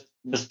there's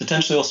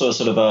potentially also a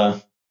sort of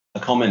a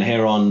comment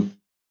here on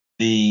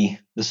the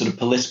sort of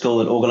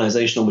political and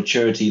organizational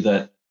maturity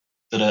that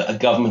a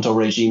government or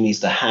regime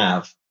needs to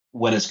have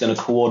when it's going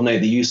to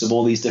coordinate the use of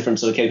all these different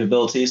sort of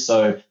capabilities.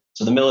 So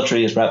the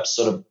military is perhaps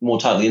sort of more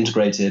tightly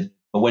integrated,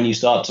 but when you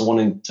start to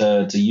wanting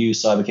to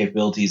use cyber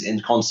capabilities in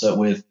concert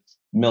with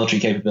military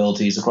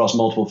capabilities across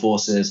multiple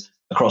forces,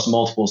 across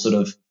multiple sort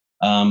of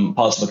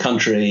parts of a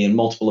country and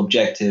multiple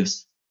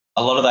objectives,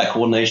 a lot of that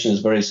coordination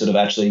is very sort of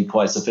actually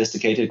quite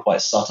sophisticated,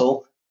 quite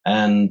subtle,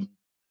 and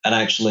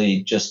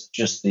actually just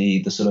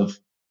the sort of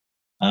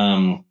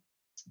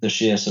the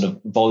sheer sort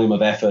of volume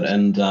of effort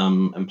and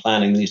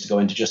planning that needs to go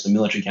into just a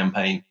military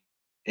campaign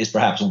is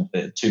perhaps a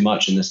bit too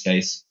much in this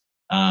case,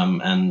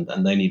 and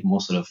they need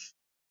more sort of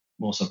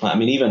plan. I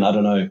mean, even, I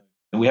don't know,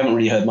 we haven't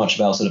really heard much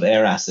about sort of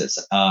air assets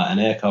and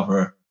air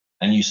cover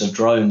and use of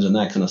drones and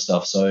that kind of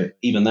stuff. So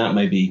even that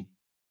may be,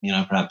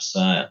 perhaps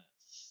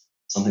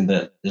something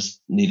that is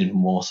needed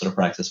more sort of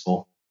practice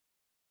for.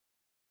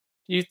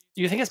 Do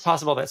you think it's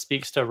possible that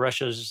speaks to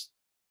Russia's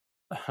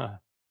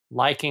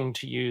liking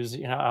to use,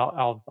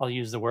 I'll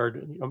use the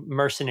word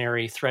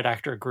mercenary threat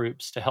actor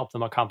groups to help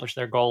them accomplish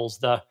their goals?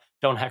 The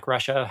don't hack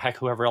Russia, hack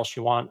whoever else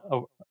you want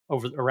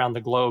around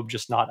the globe,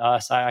 just not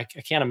us. I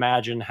can't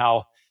imagine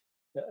how,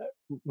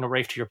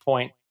 Rafe, to your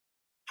point,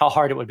 how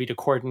hard it would be to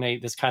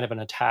coordinate this kind of an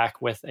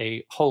attack with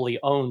a wholly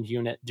owned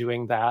unit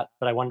doing that.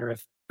 But I wonder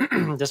if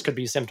this could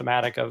be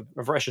symptomatic of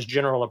Russia's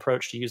general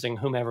approach to using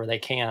whomever they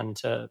can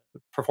to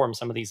perform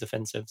some of these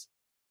offensives.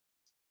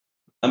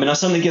 I mean, I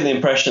certainly get the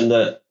impression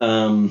that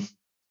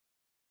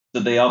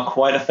that they are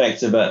quite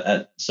effective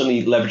at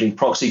certainly leveraging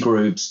proxy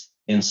groups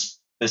in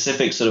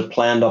specific sort of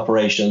planned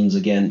operations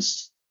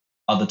against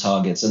other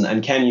targets,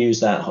 and can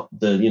use that.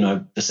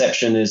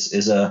 Deception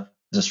is a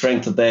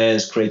strength of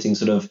theirs, creating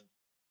sort of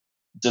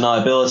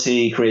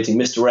deniability, creating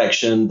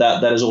misdirection.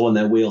 That is all in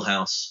their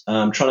wheelhouse.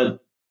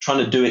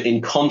 Trying to do it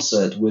in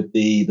concert with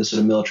the sort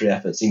of military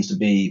effort seems to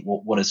be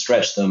what has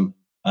stretched them.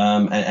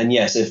 And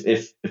yes,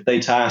 if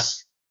they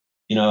task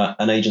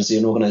an agency,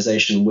 an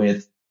organization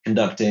with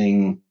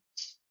conducting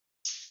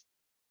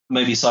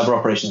maybe cyber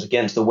operations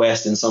against the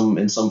West in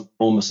some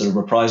form of sort of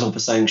reprisal for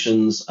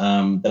sanctions,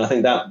 then I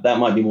think that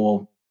might be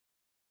more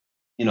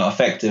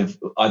effective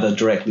either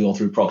directly or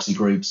through proxy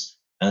groups,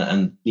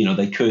 and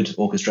they could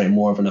orchestrate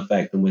more of an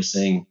effect than we're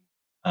seeing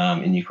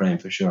in Ukraine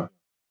for sure.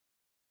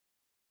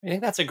 I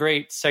think that's a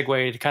great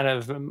segue to kind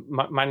of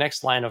my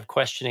next line of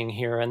questioning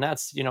here. And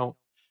that's,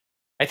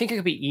 I think it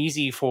could be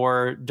easy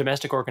for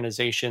domestic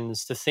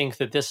organizations to think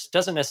that this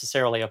doesn't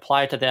necessarily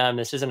apply to them.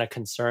 This isn't a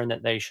concern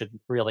that they should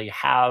really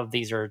have.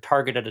 These are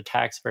targeted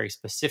attacks very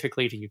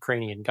specifically to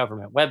Ukrainian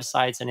government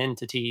websites and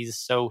entities.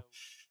 So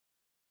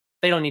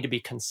they don't need to be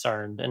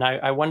concerned. And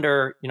I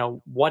wonder,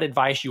 what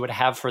advice you would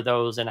have for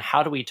those, and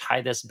how do we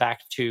tie this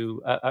back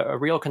to a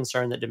real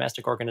concern that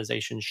domestic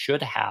organizations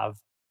should have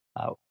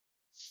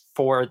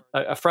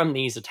from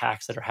these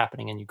attacks that are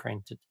happening in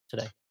Ukraine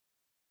today?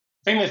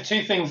 I think there's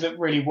two things that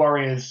really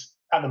worry us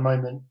at the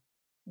moment.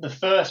 The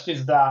first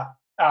is that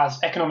as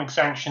economic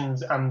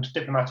sanctions and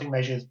diplomatic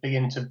measures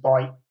begin to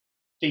bite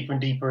deeper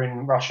and deeper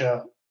in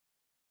Russia,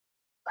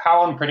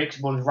 how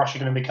unpredictable is Russia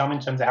going to become in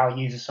terms of how it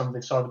uses some of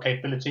its cyber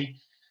capability?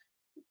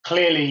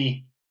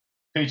 Clearly,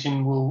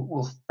 President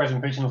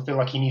Putin will feel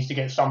like he needs to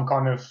get some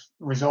kind of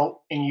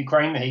result in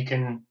Ukraine that he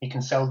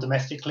can sell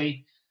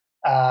domestically.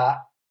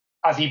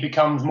 As he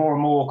becomes more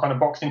and more kind of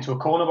boxed into a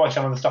corner by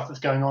some of the stuff that's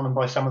going on and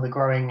by some of the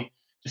growing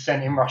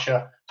dissent in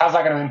Russia, how's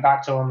that going to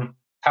impact on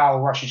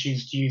how Russia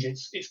chooses to use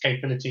its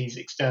capabilities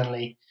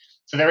externally?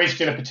 So there is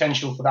still a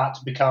potential for that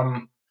to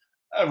become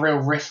a real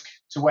risk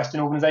to Western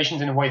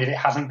organizations in a way that it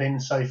hasn't been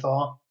so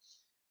far.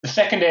 The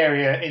second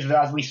area is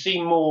that as we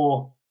see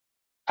more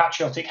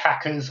patriotic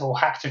hackers or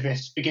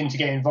hacktivists begin to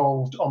get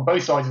involved on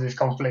both sides of this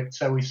conflict,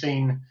 so we've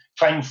seen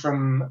claims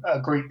from a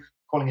group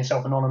calling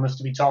itself Anonymous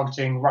to be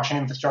targeting Russian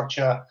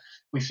infrastructure.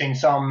 We've seen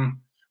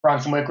some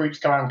ransomware groups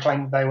come out and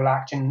claim that they will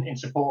act in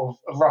support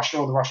of Russia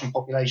or the Russian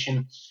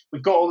population.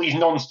 We've got all these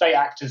non-state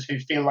actors who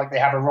feel like they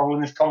have a role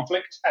in this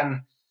conflict,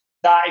 and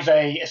that is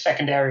a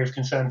second area of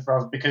concern for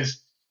us,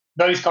 because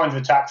those kinds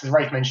of attacks, as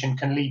Rafe mentioned,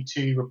 can lead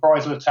to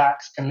reprisal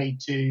attacks, can lead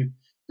to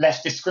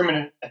less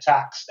discriminate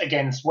attacks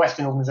against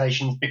Western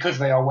organizations because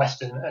they are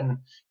Western,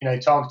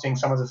 and targeting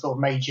some of the sort of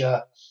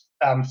major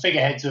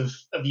figureheads of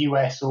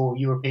US or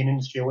European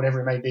industry or whatever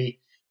it may be,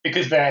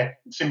 because they're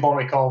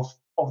symbolic of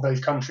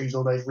those countries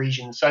or those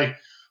regions. So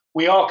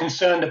we are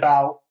concerned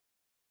about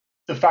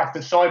the fact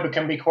that cyber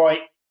can be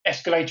quite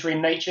escalatory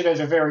in nature. There's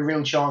a very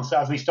real chance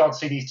that as we start to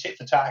see these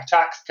tit-for-tat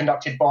attacks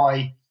conducted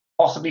by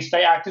possibly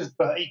state actors,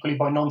 but equally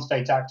by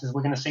non-state actors,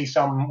 we're going to see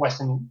some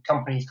Western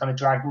companies kind of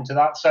dragged into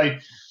that. So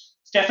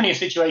it's definitely a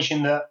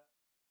situation that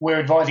we're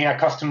advising our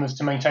customers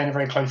to maintain a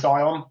very close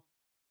eye on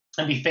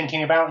and be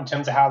thinking about in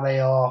terms of how they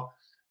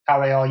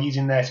are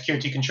using their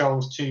security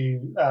controls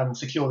to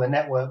secure their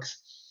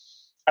networks.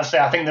 As I say,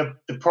 I think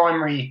the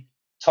primary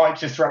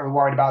types of threat we're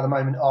worried about at the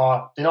moment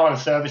are denial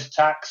of service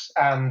attacks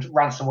and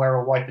ransomware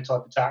or wiper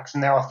type attacks.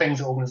 And there are things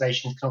that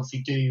organizations can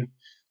obviously do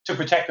to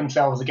protect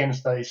themselves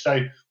against those.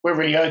 So we're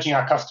really urging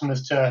our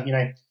customers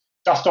to,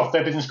 dust off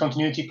their business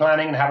continuity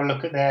planning and have a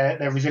look at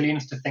their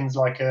resilience to things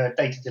like a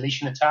data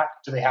deletion attack.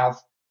 Do they have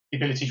the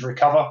ability to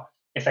recover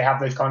if they have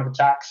those kind of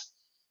attacks?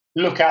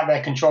 Look at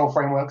their control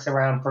frameworks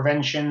around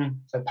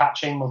prevention, so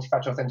patching,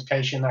 multi-factor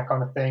authentication, that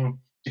kind of thing,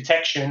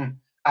 detection,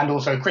 and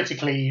also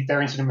critically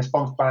their incident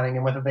response planning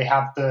and whether they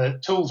have the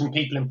tools and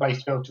people in place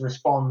to be able to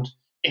respond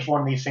if one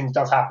of these things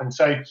does happen.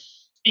 So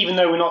even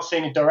though we're not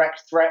seeing a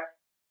direct threat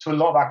to a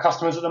lot of our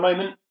customers at the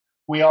moment,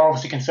 we are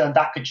obviously concerned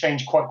that could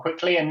change quite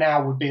quickly, and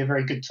now would be a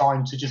very good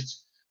time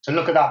to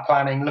look at that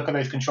planning, look at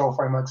those control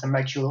frameworks, and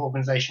make sure that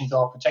organizations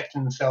are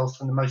protecting themselves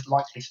from the most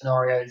likely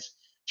scenarios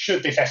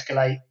should this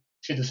escalate,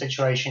 should the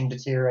situation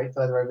deteriorate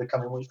further over the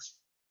coming weeks.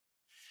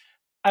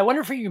 I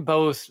wonder for you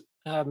both,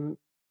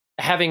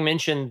 having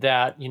mentioned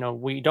that,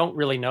 we don't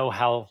really know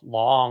how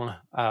long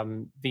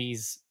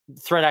these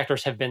threat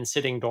actors have been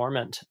sitting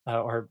dormant,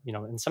 or,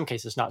 in some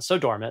cases not so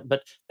dormant,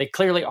 but they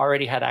clearly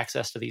already had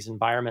access to these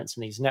environments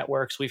and these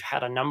networks. We've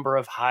had a number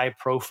of high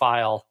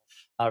profile,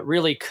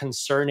 really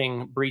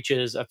concerning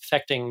breaches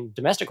affecting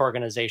domestic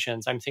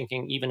organizations. I'm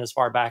thinking even as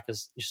far back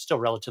as still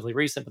relatively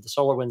recent, but the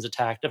SolarWinds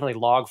attack,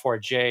 definitely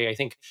Log4j. I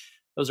think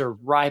those are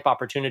ripe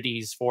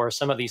opportunities for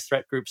some of these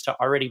threat groups to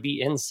already be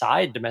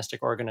inside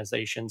domestic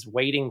organizations,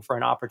 waiting for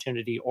an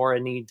opportunity or a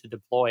need to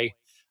deploy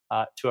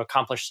to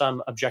accomplish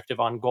some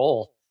objective on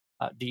goal.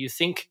 Do you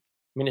think,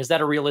 is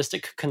that a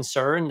realistic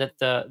concern that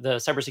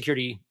the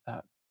cybersecurity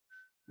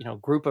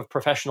group of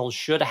professionals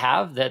should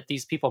have, that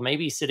these people may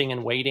be sitting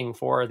and waiting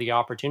for the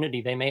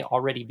opportunity? They may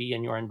already be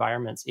in your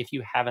environments if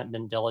you haven't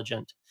been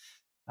diligent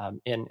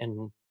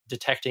in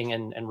detecting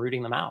and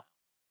rooting them out.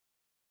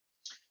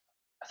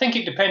 I think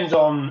it depends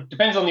on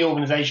the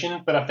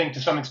organization, but I think to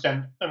some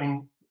extent,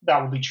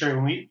 that would be true.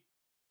 And we,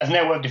 as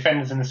network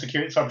defenders and the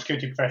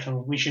cybersecurity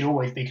professionals, we should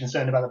always be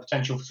concerned about the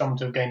potential for someone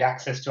to have gained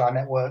access to our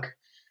network,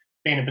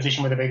 be in a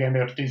position where they're going to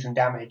be able to do some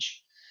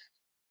damage.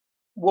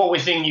 What we're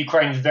seeing in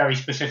Ukraine is very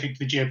specific to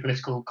the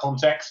geopolitical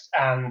context,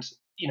 and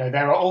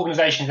there are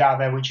organizations out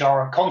there which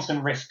are at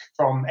constant risk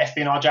from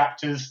espionage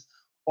actors,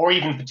 or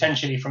even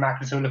potentially from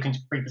actors who are looking to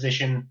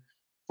pre-position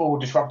for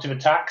disruptive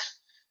attacks.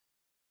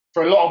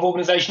 For a lot of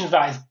organizations,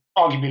 that is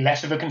arguably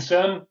less of a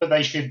concern, but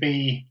they should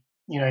be,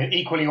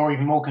 equally or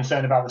even more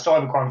concerned about the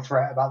cybercrime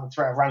threat, about the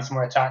threat of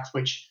ransomware attacks,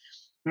 which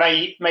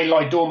may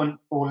lie dormant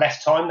for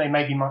less time. They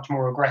may be much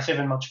more aggressive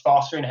and much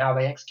faster in how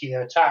they execute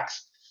their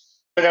attacks,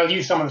 but they'll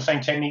use some of the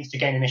same techniques to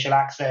gain initial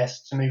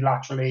access, to move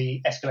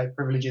laterally, escalate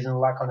privileges, and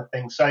all that kind of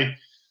thing. So,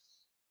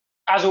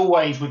 as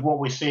always with what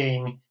we're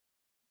seeing,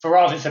 for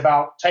us, it's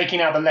about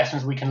taking out the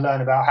lessons we can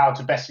learn about how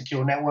to best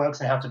secure networks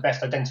and how to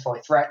best identify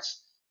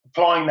threats,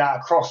 applying that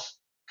across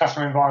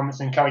customer environments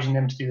and encouraging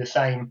them to do the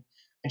same,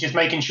 and just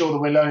making sure that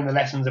we're learning the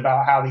lessons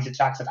about how these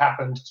attacks have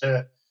happened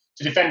to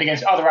defend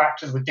against other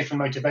actors with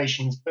different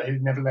motivations, but who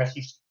nevertheless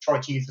try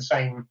to use the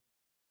same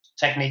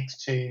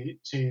techniques to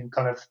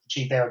kind of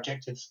achieve their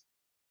objectives.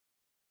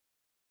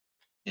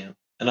 Yeah,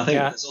 and I think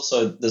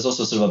there's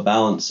also sort of a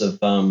balance of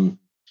some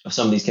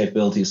of these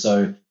capabilities.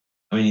 So,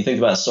 I mean, you think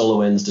about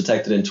SolarWinds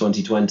detected in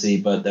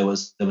 2020, but there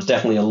was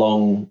definitely a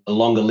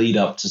longer lead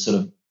up to sort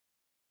of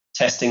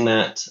testing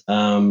that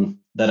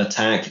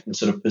attack, and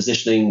sort of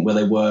positioning where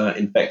they were,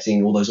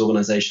 infecting all those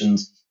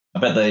organizations. I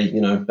bet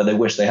they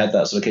wish they had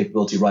that sort of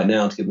capability right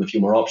now to give them a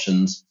few more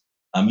options.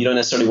 You don't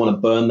necessarily want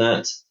to burn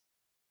that,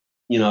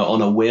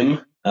 on a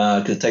whim,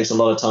 because it takes a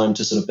lot of time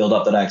to sort of build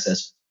up that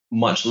access,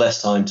 much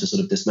less time to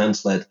sort of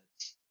dismantle it,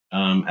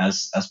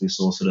 as we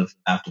saw sort of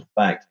after the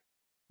fact.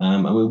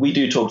 I mean, we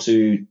do talk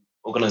to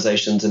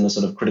organizations in the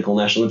sort of critical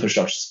national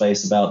infrastructure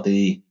space about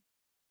the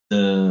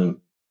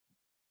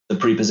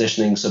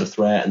pre-positioning sort of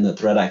threat, and that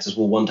threat actors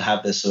will want to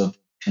have this sort of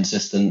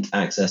consistent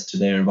access to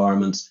their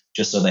environments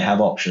just so they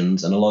have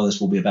options. And a lot of this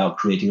will be about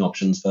creating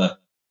options for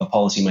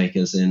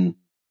policymakers in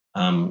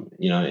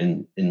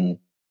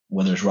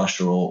whether it's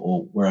Russia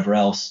or wherever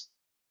else.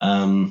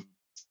 And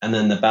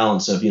then the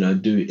balance of,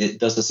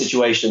 does the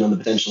situation and the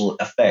potential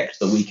effect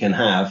that we can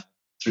have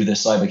through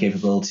this cyber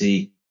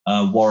capability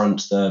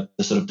warrant the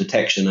sort of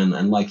detection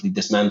and likely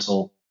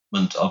dismantlement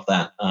of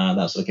that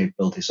sort of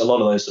capability. So a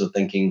lot of those sort of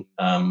thinking,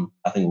 I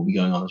think, will be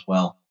going on as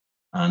well.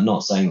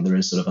 Not saying that there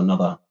is sort of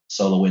another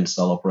SolarWinds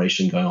style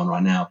operation going on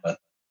right now, but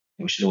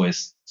we should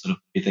always sort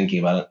of be thinking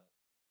about it.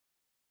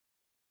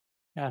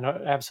 Yeah, no,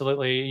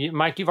 absolutely.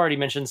 Mike, you've already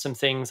mentioned some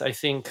things, I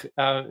think,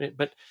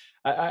 but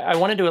I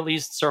wanted to at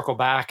least circle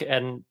back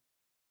and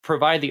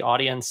provide the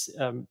audience,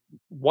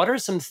 what are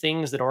some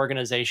things that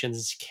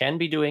organizations can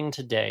be doing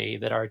today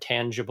that are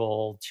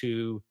tangible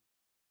to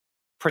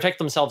protect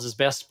themselves as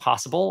best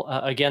possible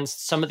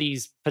against some of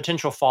these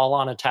potential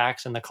fall-on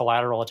attacks and the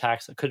collateral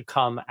attacks that could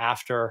come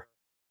after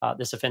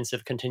this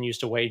offensive continues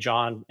to wage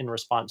on in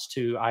response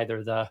to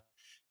either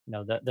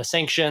the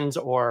sanctions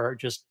or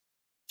just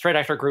threat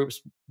actor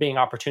groups being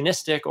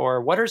opportunistic?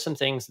 Or what are some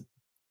things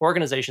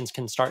organizations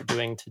can start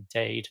doing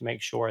today to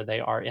make sure they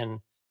are in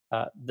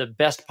the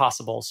best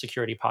possible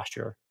security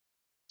posture?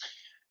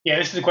 Yeah,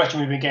 this is a question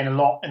we've been getting a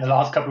lot in the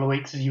last couple of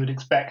weeks, as you would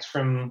expect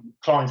from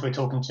clients we're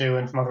talking to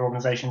and from other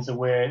organizations that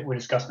we're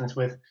discussing this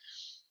with.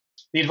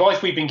 The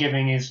advice we've been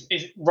giving is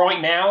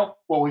right now,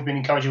 what we've been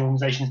encouraging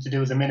organizations to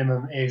do as a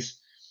minimum is,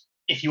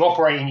 if you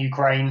operate in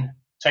Ukraine,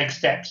 take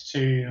steps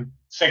to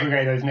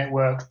segregate those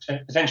networks,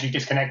 to potentially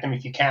disconnect them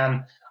if you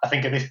can. I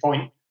think at this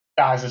point,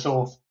 that is a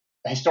sort of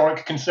a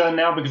historic concern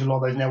now, because a lot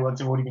of those networks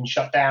have already been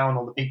shut down,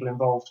 or the people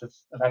involved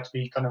have had to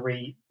be kind of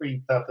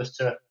repurposed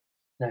to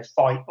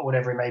fight or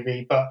whatever it may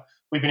be. But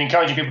we've been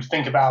encouraging people to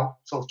think about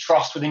sort of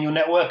trust within your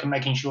network and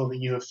making sure that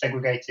you have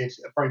segregated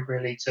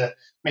appropriately to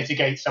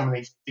mitigate some of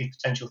these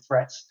potential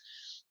threats.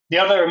 The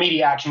other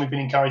immediate action we've been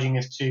encouraging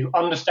is to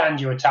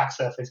understand your attack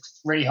surface.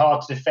 It's really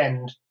hard to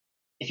defend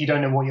if you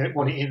don't know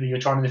what it is that you're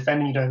trying to defend,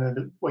 and you don't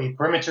know what your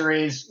perimeter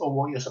is or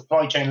what your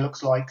supply chain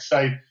looks like.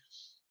 So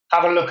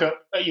have a look at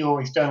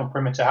your external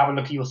perimeter, have a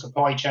look at your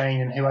supply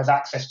chain and who has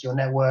access to your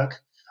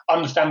network.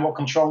 Understand what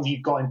controls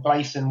you've got in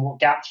place and what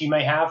gaps you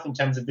may have in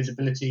terms of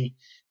visibility.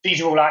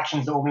 These are all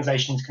actions that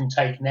organizations can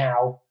take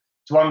now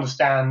to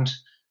understand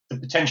the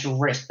potential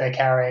risk they're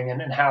carrying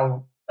and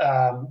how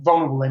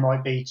vulnerable they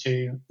might be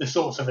to the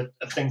sorts of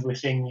things we're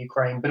seeing in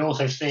Ukraine, but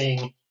also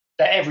seeing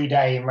that every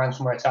day in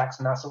ransomware attacks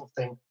and that sort of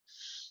thing.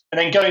 And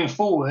then going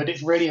forward,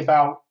 it's really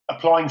about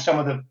applying some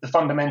of the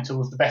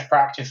fundamentals, the best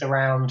practice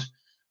around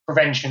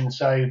prevention.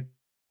 So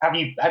have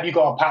you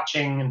got a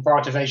patching and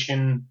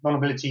prioritization,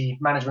 vulnerability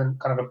management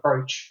kind of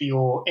approach for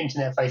your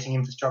internet-facing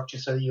infrastructure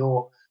so that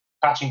you're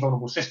patching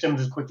vulnerable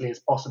systems as quickly as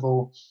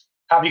possible?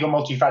 Have you got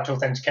multi-factor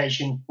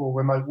authentication for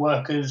remote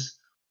workers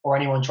or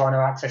anyone trying to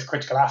access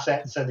critical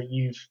assets so that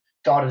you've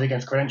guarded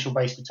against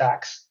credential-based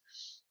attacks?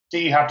 Do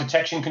you have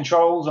detection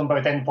controls on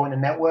both endpoint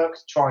and network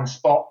to try and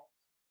spot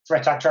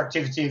threat actor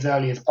activity as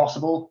early as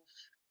possible?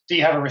 Do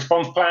you have a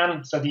response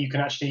plan so that you can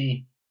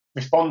actually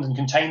respond and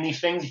contain these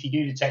things if you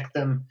do detect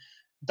them?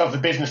 Does the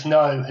business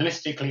know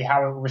holistically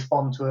how it will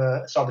respond to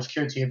a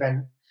cybersecurity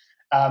event?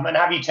 And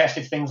have you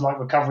tested things like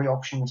recovery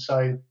options?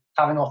 So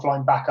having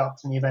offline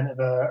backups in the event of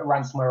a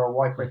ransomware or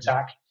wiper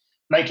attack,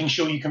 making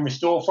sure you can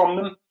restore from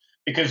them.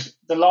 Because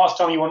the last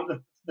time you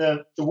want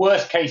the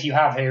worst case you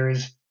have here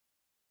is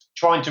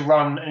trying to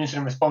run an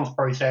incident response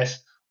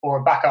process or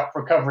a backup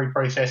recovery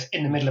process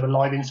in the middle of a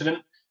live incident.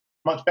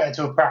 much better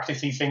to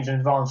practice these things in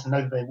advance and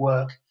know that they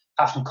work,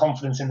 have some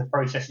confidence in the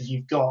processes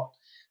you've got,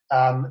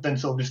 than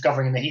sort of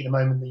discovering in the heat of the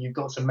moment that you've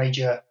got some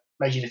major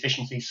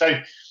deficiencies. So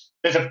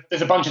there's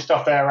a bunch of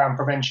stuff there around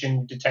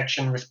prevention,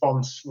 detection,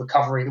 response,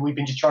 recovery that we've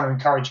been just trying to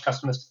encourage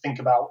customers to think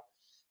about.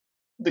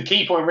 The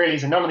key point really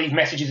is that none of these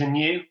messages are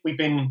new. We've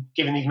been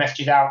giving these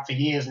messages out for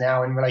years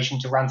now in relation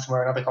to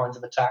ransomware and other kinds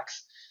of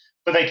attacks,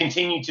 but they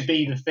continue to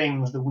be the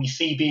things that we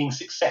see being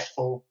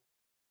successful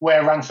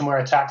where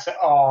ransomware attacks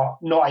are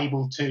not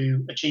able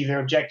to achieve their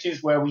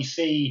objectives, where we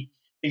see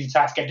these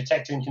attacks get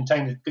detected and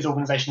contained because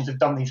organizations have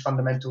done these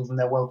fundamentals and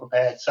they're well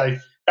prepared. So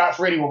that's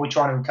really what we're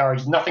trying to encourage.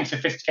 There's nothing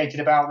sophisticated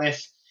about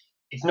this.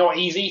 It's not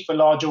easy for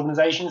large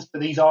organizations,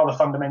 but these are the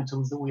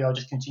fundamentals that we are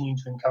just continuing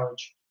to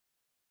encourage.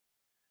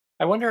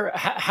 I wonder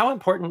how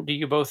important do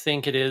you both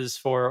think it is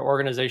for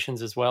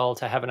organizations as well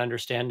to have an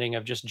understanding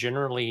of just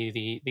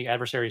generally the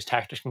adversary's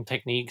tactics and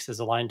techniques as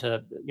aligned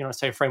to,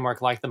 say a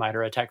framework like the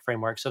MITRE ATT&CK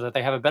framework, so that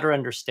they have a better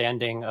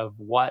understanding of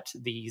what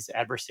these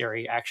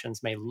adversary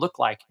actions may look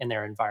like in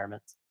their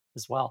environments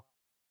as well?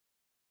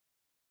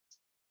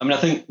 I mean, I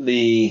think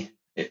it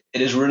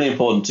is really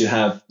important to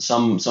have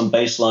some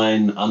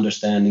baseline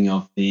understanding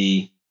of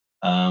the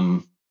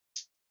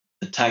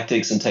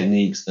tactics and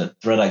techniques that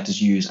threat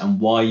actors use and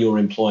why you're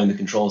employing the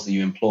controls that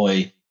you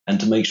employ, and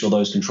to make sure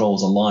those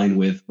controls align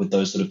with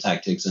those sort of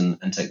tactics and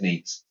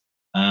techniques.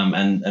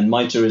 And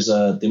MITRE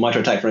the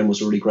MITRE ATT&CK framework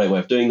was a really great way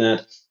of doing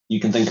that. You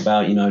can think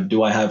about,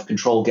 do I have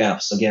control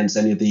gaps against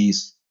any of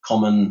these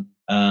common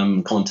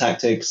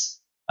tactics?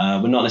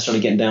 We're not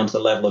necessarily getting down to the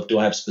level of, do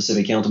I have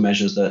specific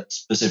countermeasures that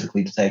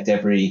specifically detect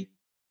every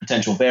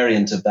potential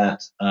variant of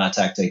that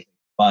tactic?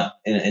 But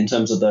in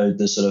terms of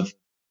the sort of,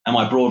 am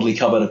I broadly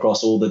covered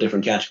across all the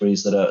different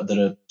categories that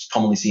are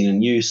commonly seen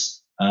in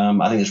use?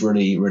 I think it's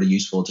really, really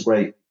useful. It's a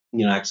great,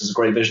 acts as a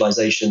great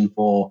visualization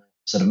for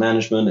sort of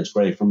management. It's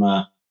great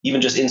from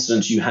even just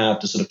incidents you have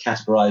to sort of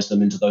categorize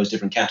them into those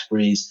different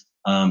categories,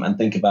 and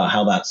think about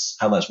how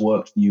that's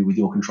worked for you with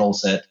your control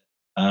set,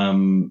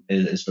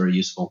 is very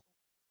useful.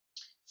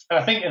 And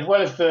I think, as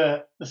well as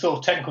the sort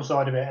of technical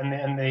side of it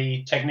and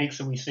the techniques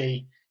that we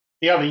see,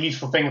 the other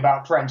useful thing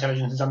about threat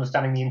intelligence is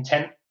understanding the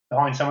intent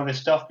behind some of this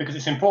stuff, because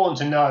it's important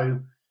to know,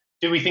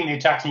 do we think the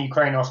attacks in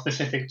Ukraine are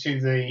specific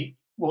to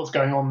what's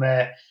going on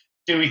there?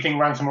 Do we think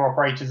ransomware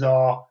operators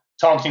are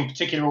targeting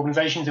particular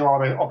organizations, or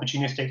are they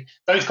opportunistic?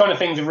 Those kind of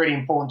things are really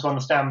important to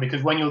understand,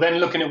 because when you're then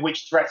looking at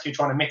which threats you're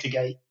trying to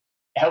mitigate,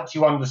 it helps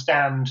you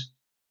understand,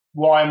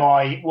 why am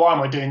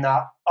I doing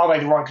that? Are they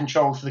the right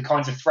controls for the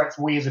kinds of threats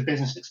we as a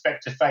business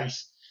expect to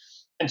face?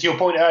 And to your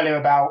point earlier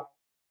about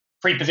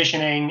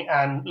pre-positioning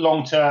and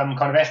long-term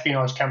kind of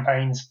espionage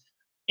campaigns,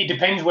 it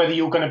depends whether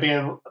you're going to be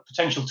a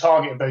potential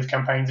target of those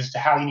campaigns as to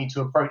how you need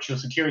to approach your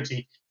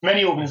security. For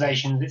many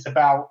organizations, it's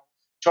about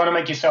trying to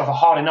make yourself a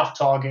hard enough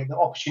target that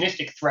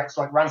opportunistic threats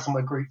like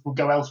ransomware groups will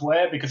go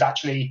elsewhere, because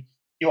actually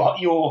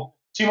you're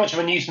too much of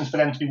a nuisance for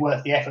them to be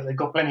worth the effort. They've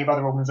got plenty of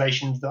other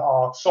organizations that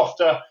are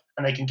softer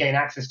and they can gain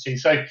access to.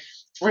 So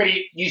it's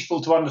really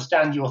useful to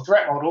understand your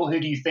threat model. Who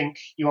do you think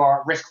you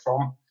are at risk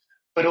from?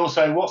 But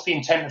also, what's the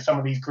intent of some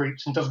of these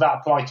groups, and does that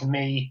apply to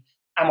me?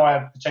 Am I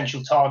a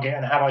potential target,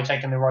 and have I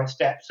taken the right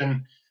steps?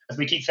 And as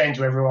we keep saying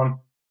to everyone,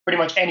 pretty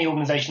much any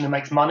organization that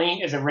makes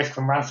money is at risk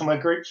from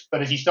ransomware groups.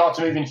 But as you start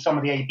to move into some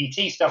of the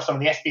APT stuff, some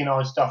of the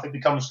espionage stuff, it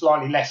becomes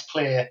slightly less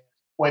clear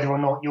whether or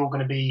not you're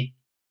going to be,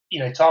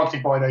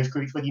 targeted by those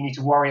groups, whether you need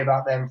to worry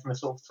about them from a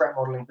sort of threat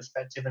modeling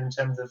perspective and in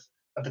terms of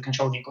the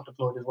controls you've got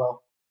deployed as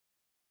well.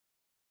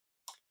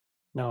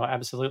 No,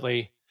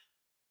 absolutely.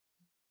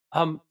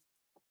 I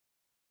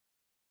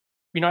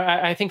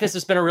think this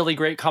has been a really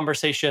great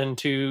conversation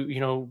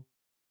to,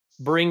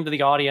 bring to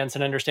the audience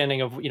an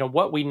understanding of,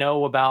 what we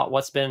know about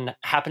what's been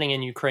happening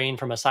in Ukraine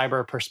from a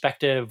cyber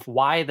perspective,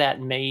 why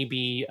that may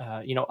be,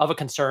 of a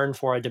concern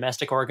for a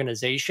domestic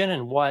organization,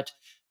 and what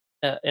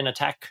an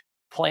attack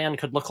plan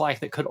could look like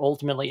that could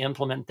ultimately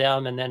implement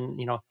them. And then,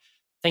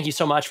 thank you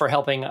so much for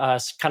helping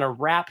us kind of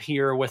wrap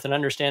here with an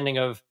understanding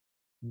of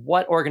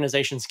what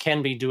organizations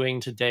can be doing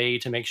today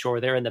to make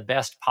sure they're in the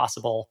best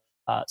possible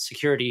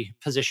security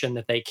position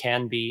that they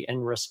can be in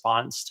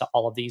response to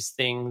all of these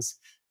things.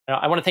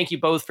 I want to thank you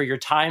both for your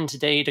time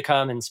today to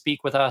come and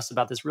speak with us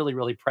about this really,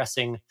 really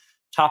pressing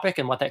topic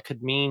and what that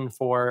could mean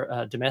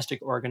for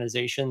domestic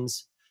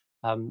organizations.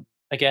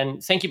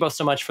 Again, thank you both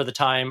so much for the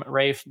time.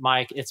 Rafe,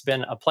 Mike, it's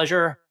been a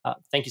pleasure.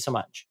 Thank you so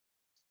much.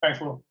 Thanks,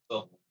 Will.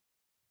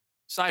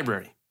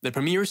 Cybrary, the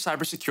premier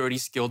cybersecurity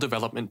skill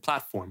development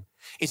platform,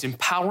 is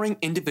empowering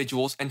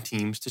individuals and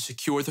teams to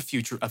secure the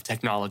future of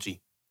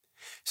technology.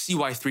 See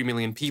why 3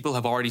 million people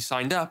have already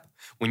signed up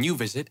when you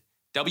visit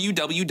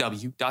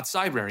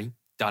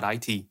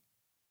www.cybrary.it.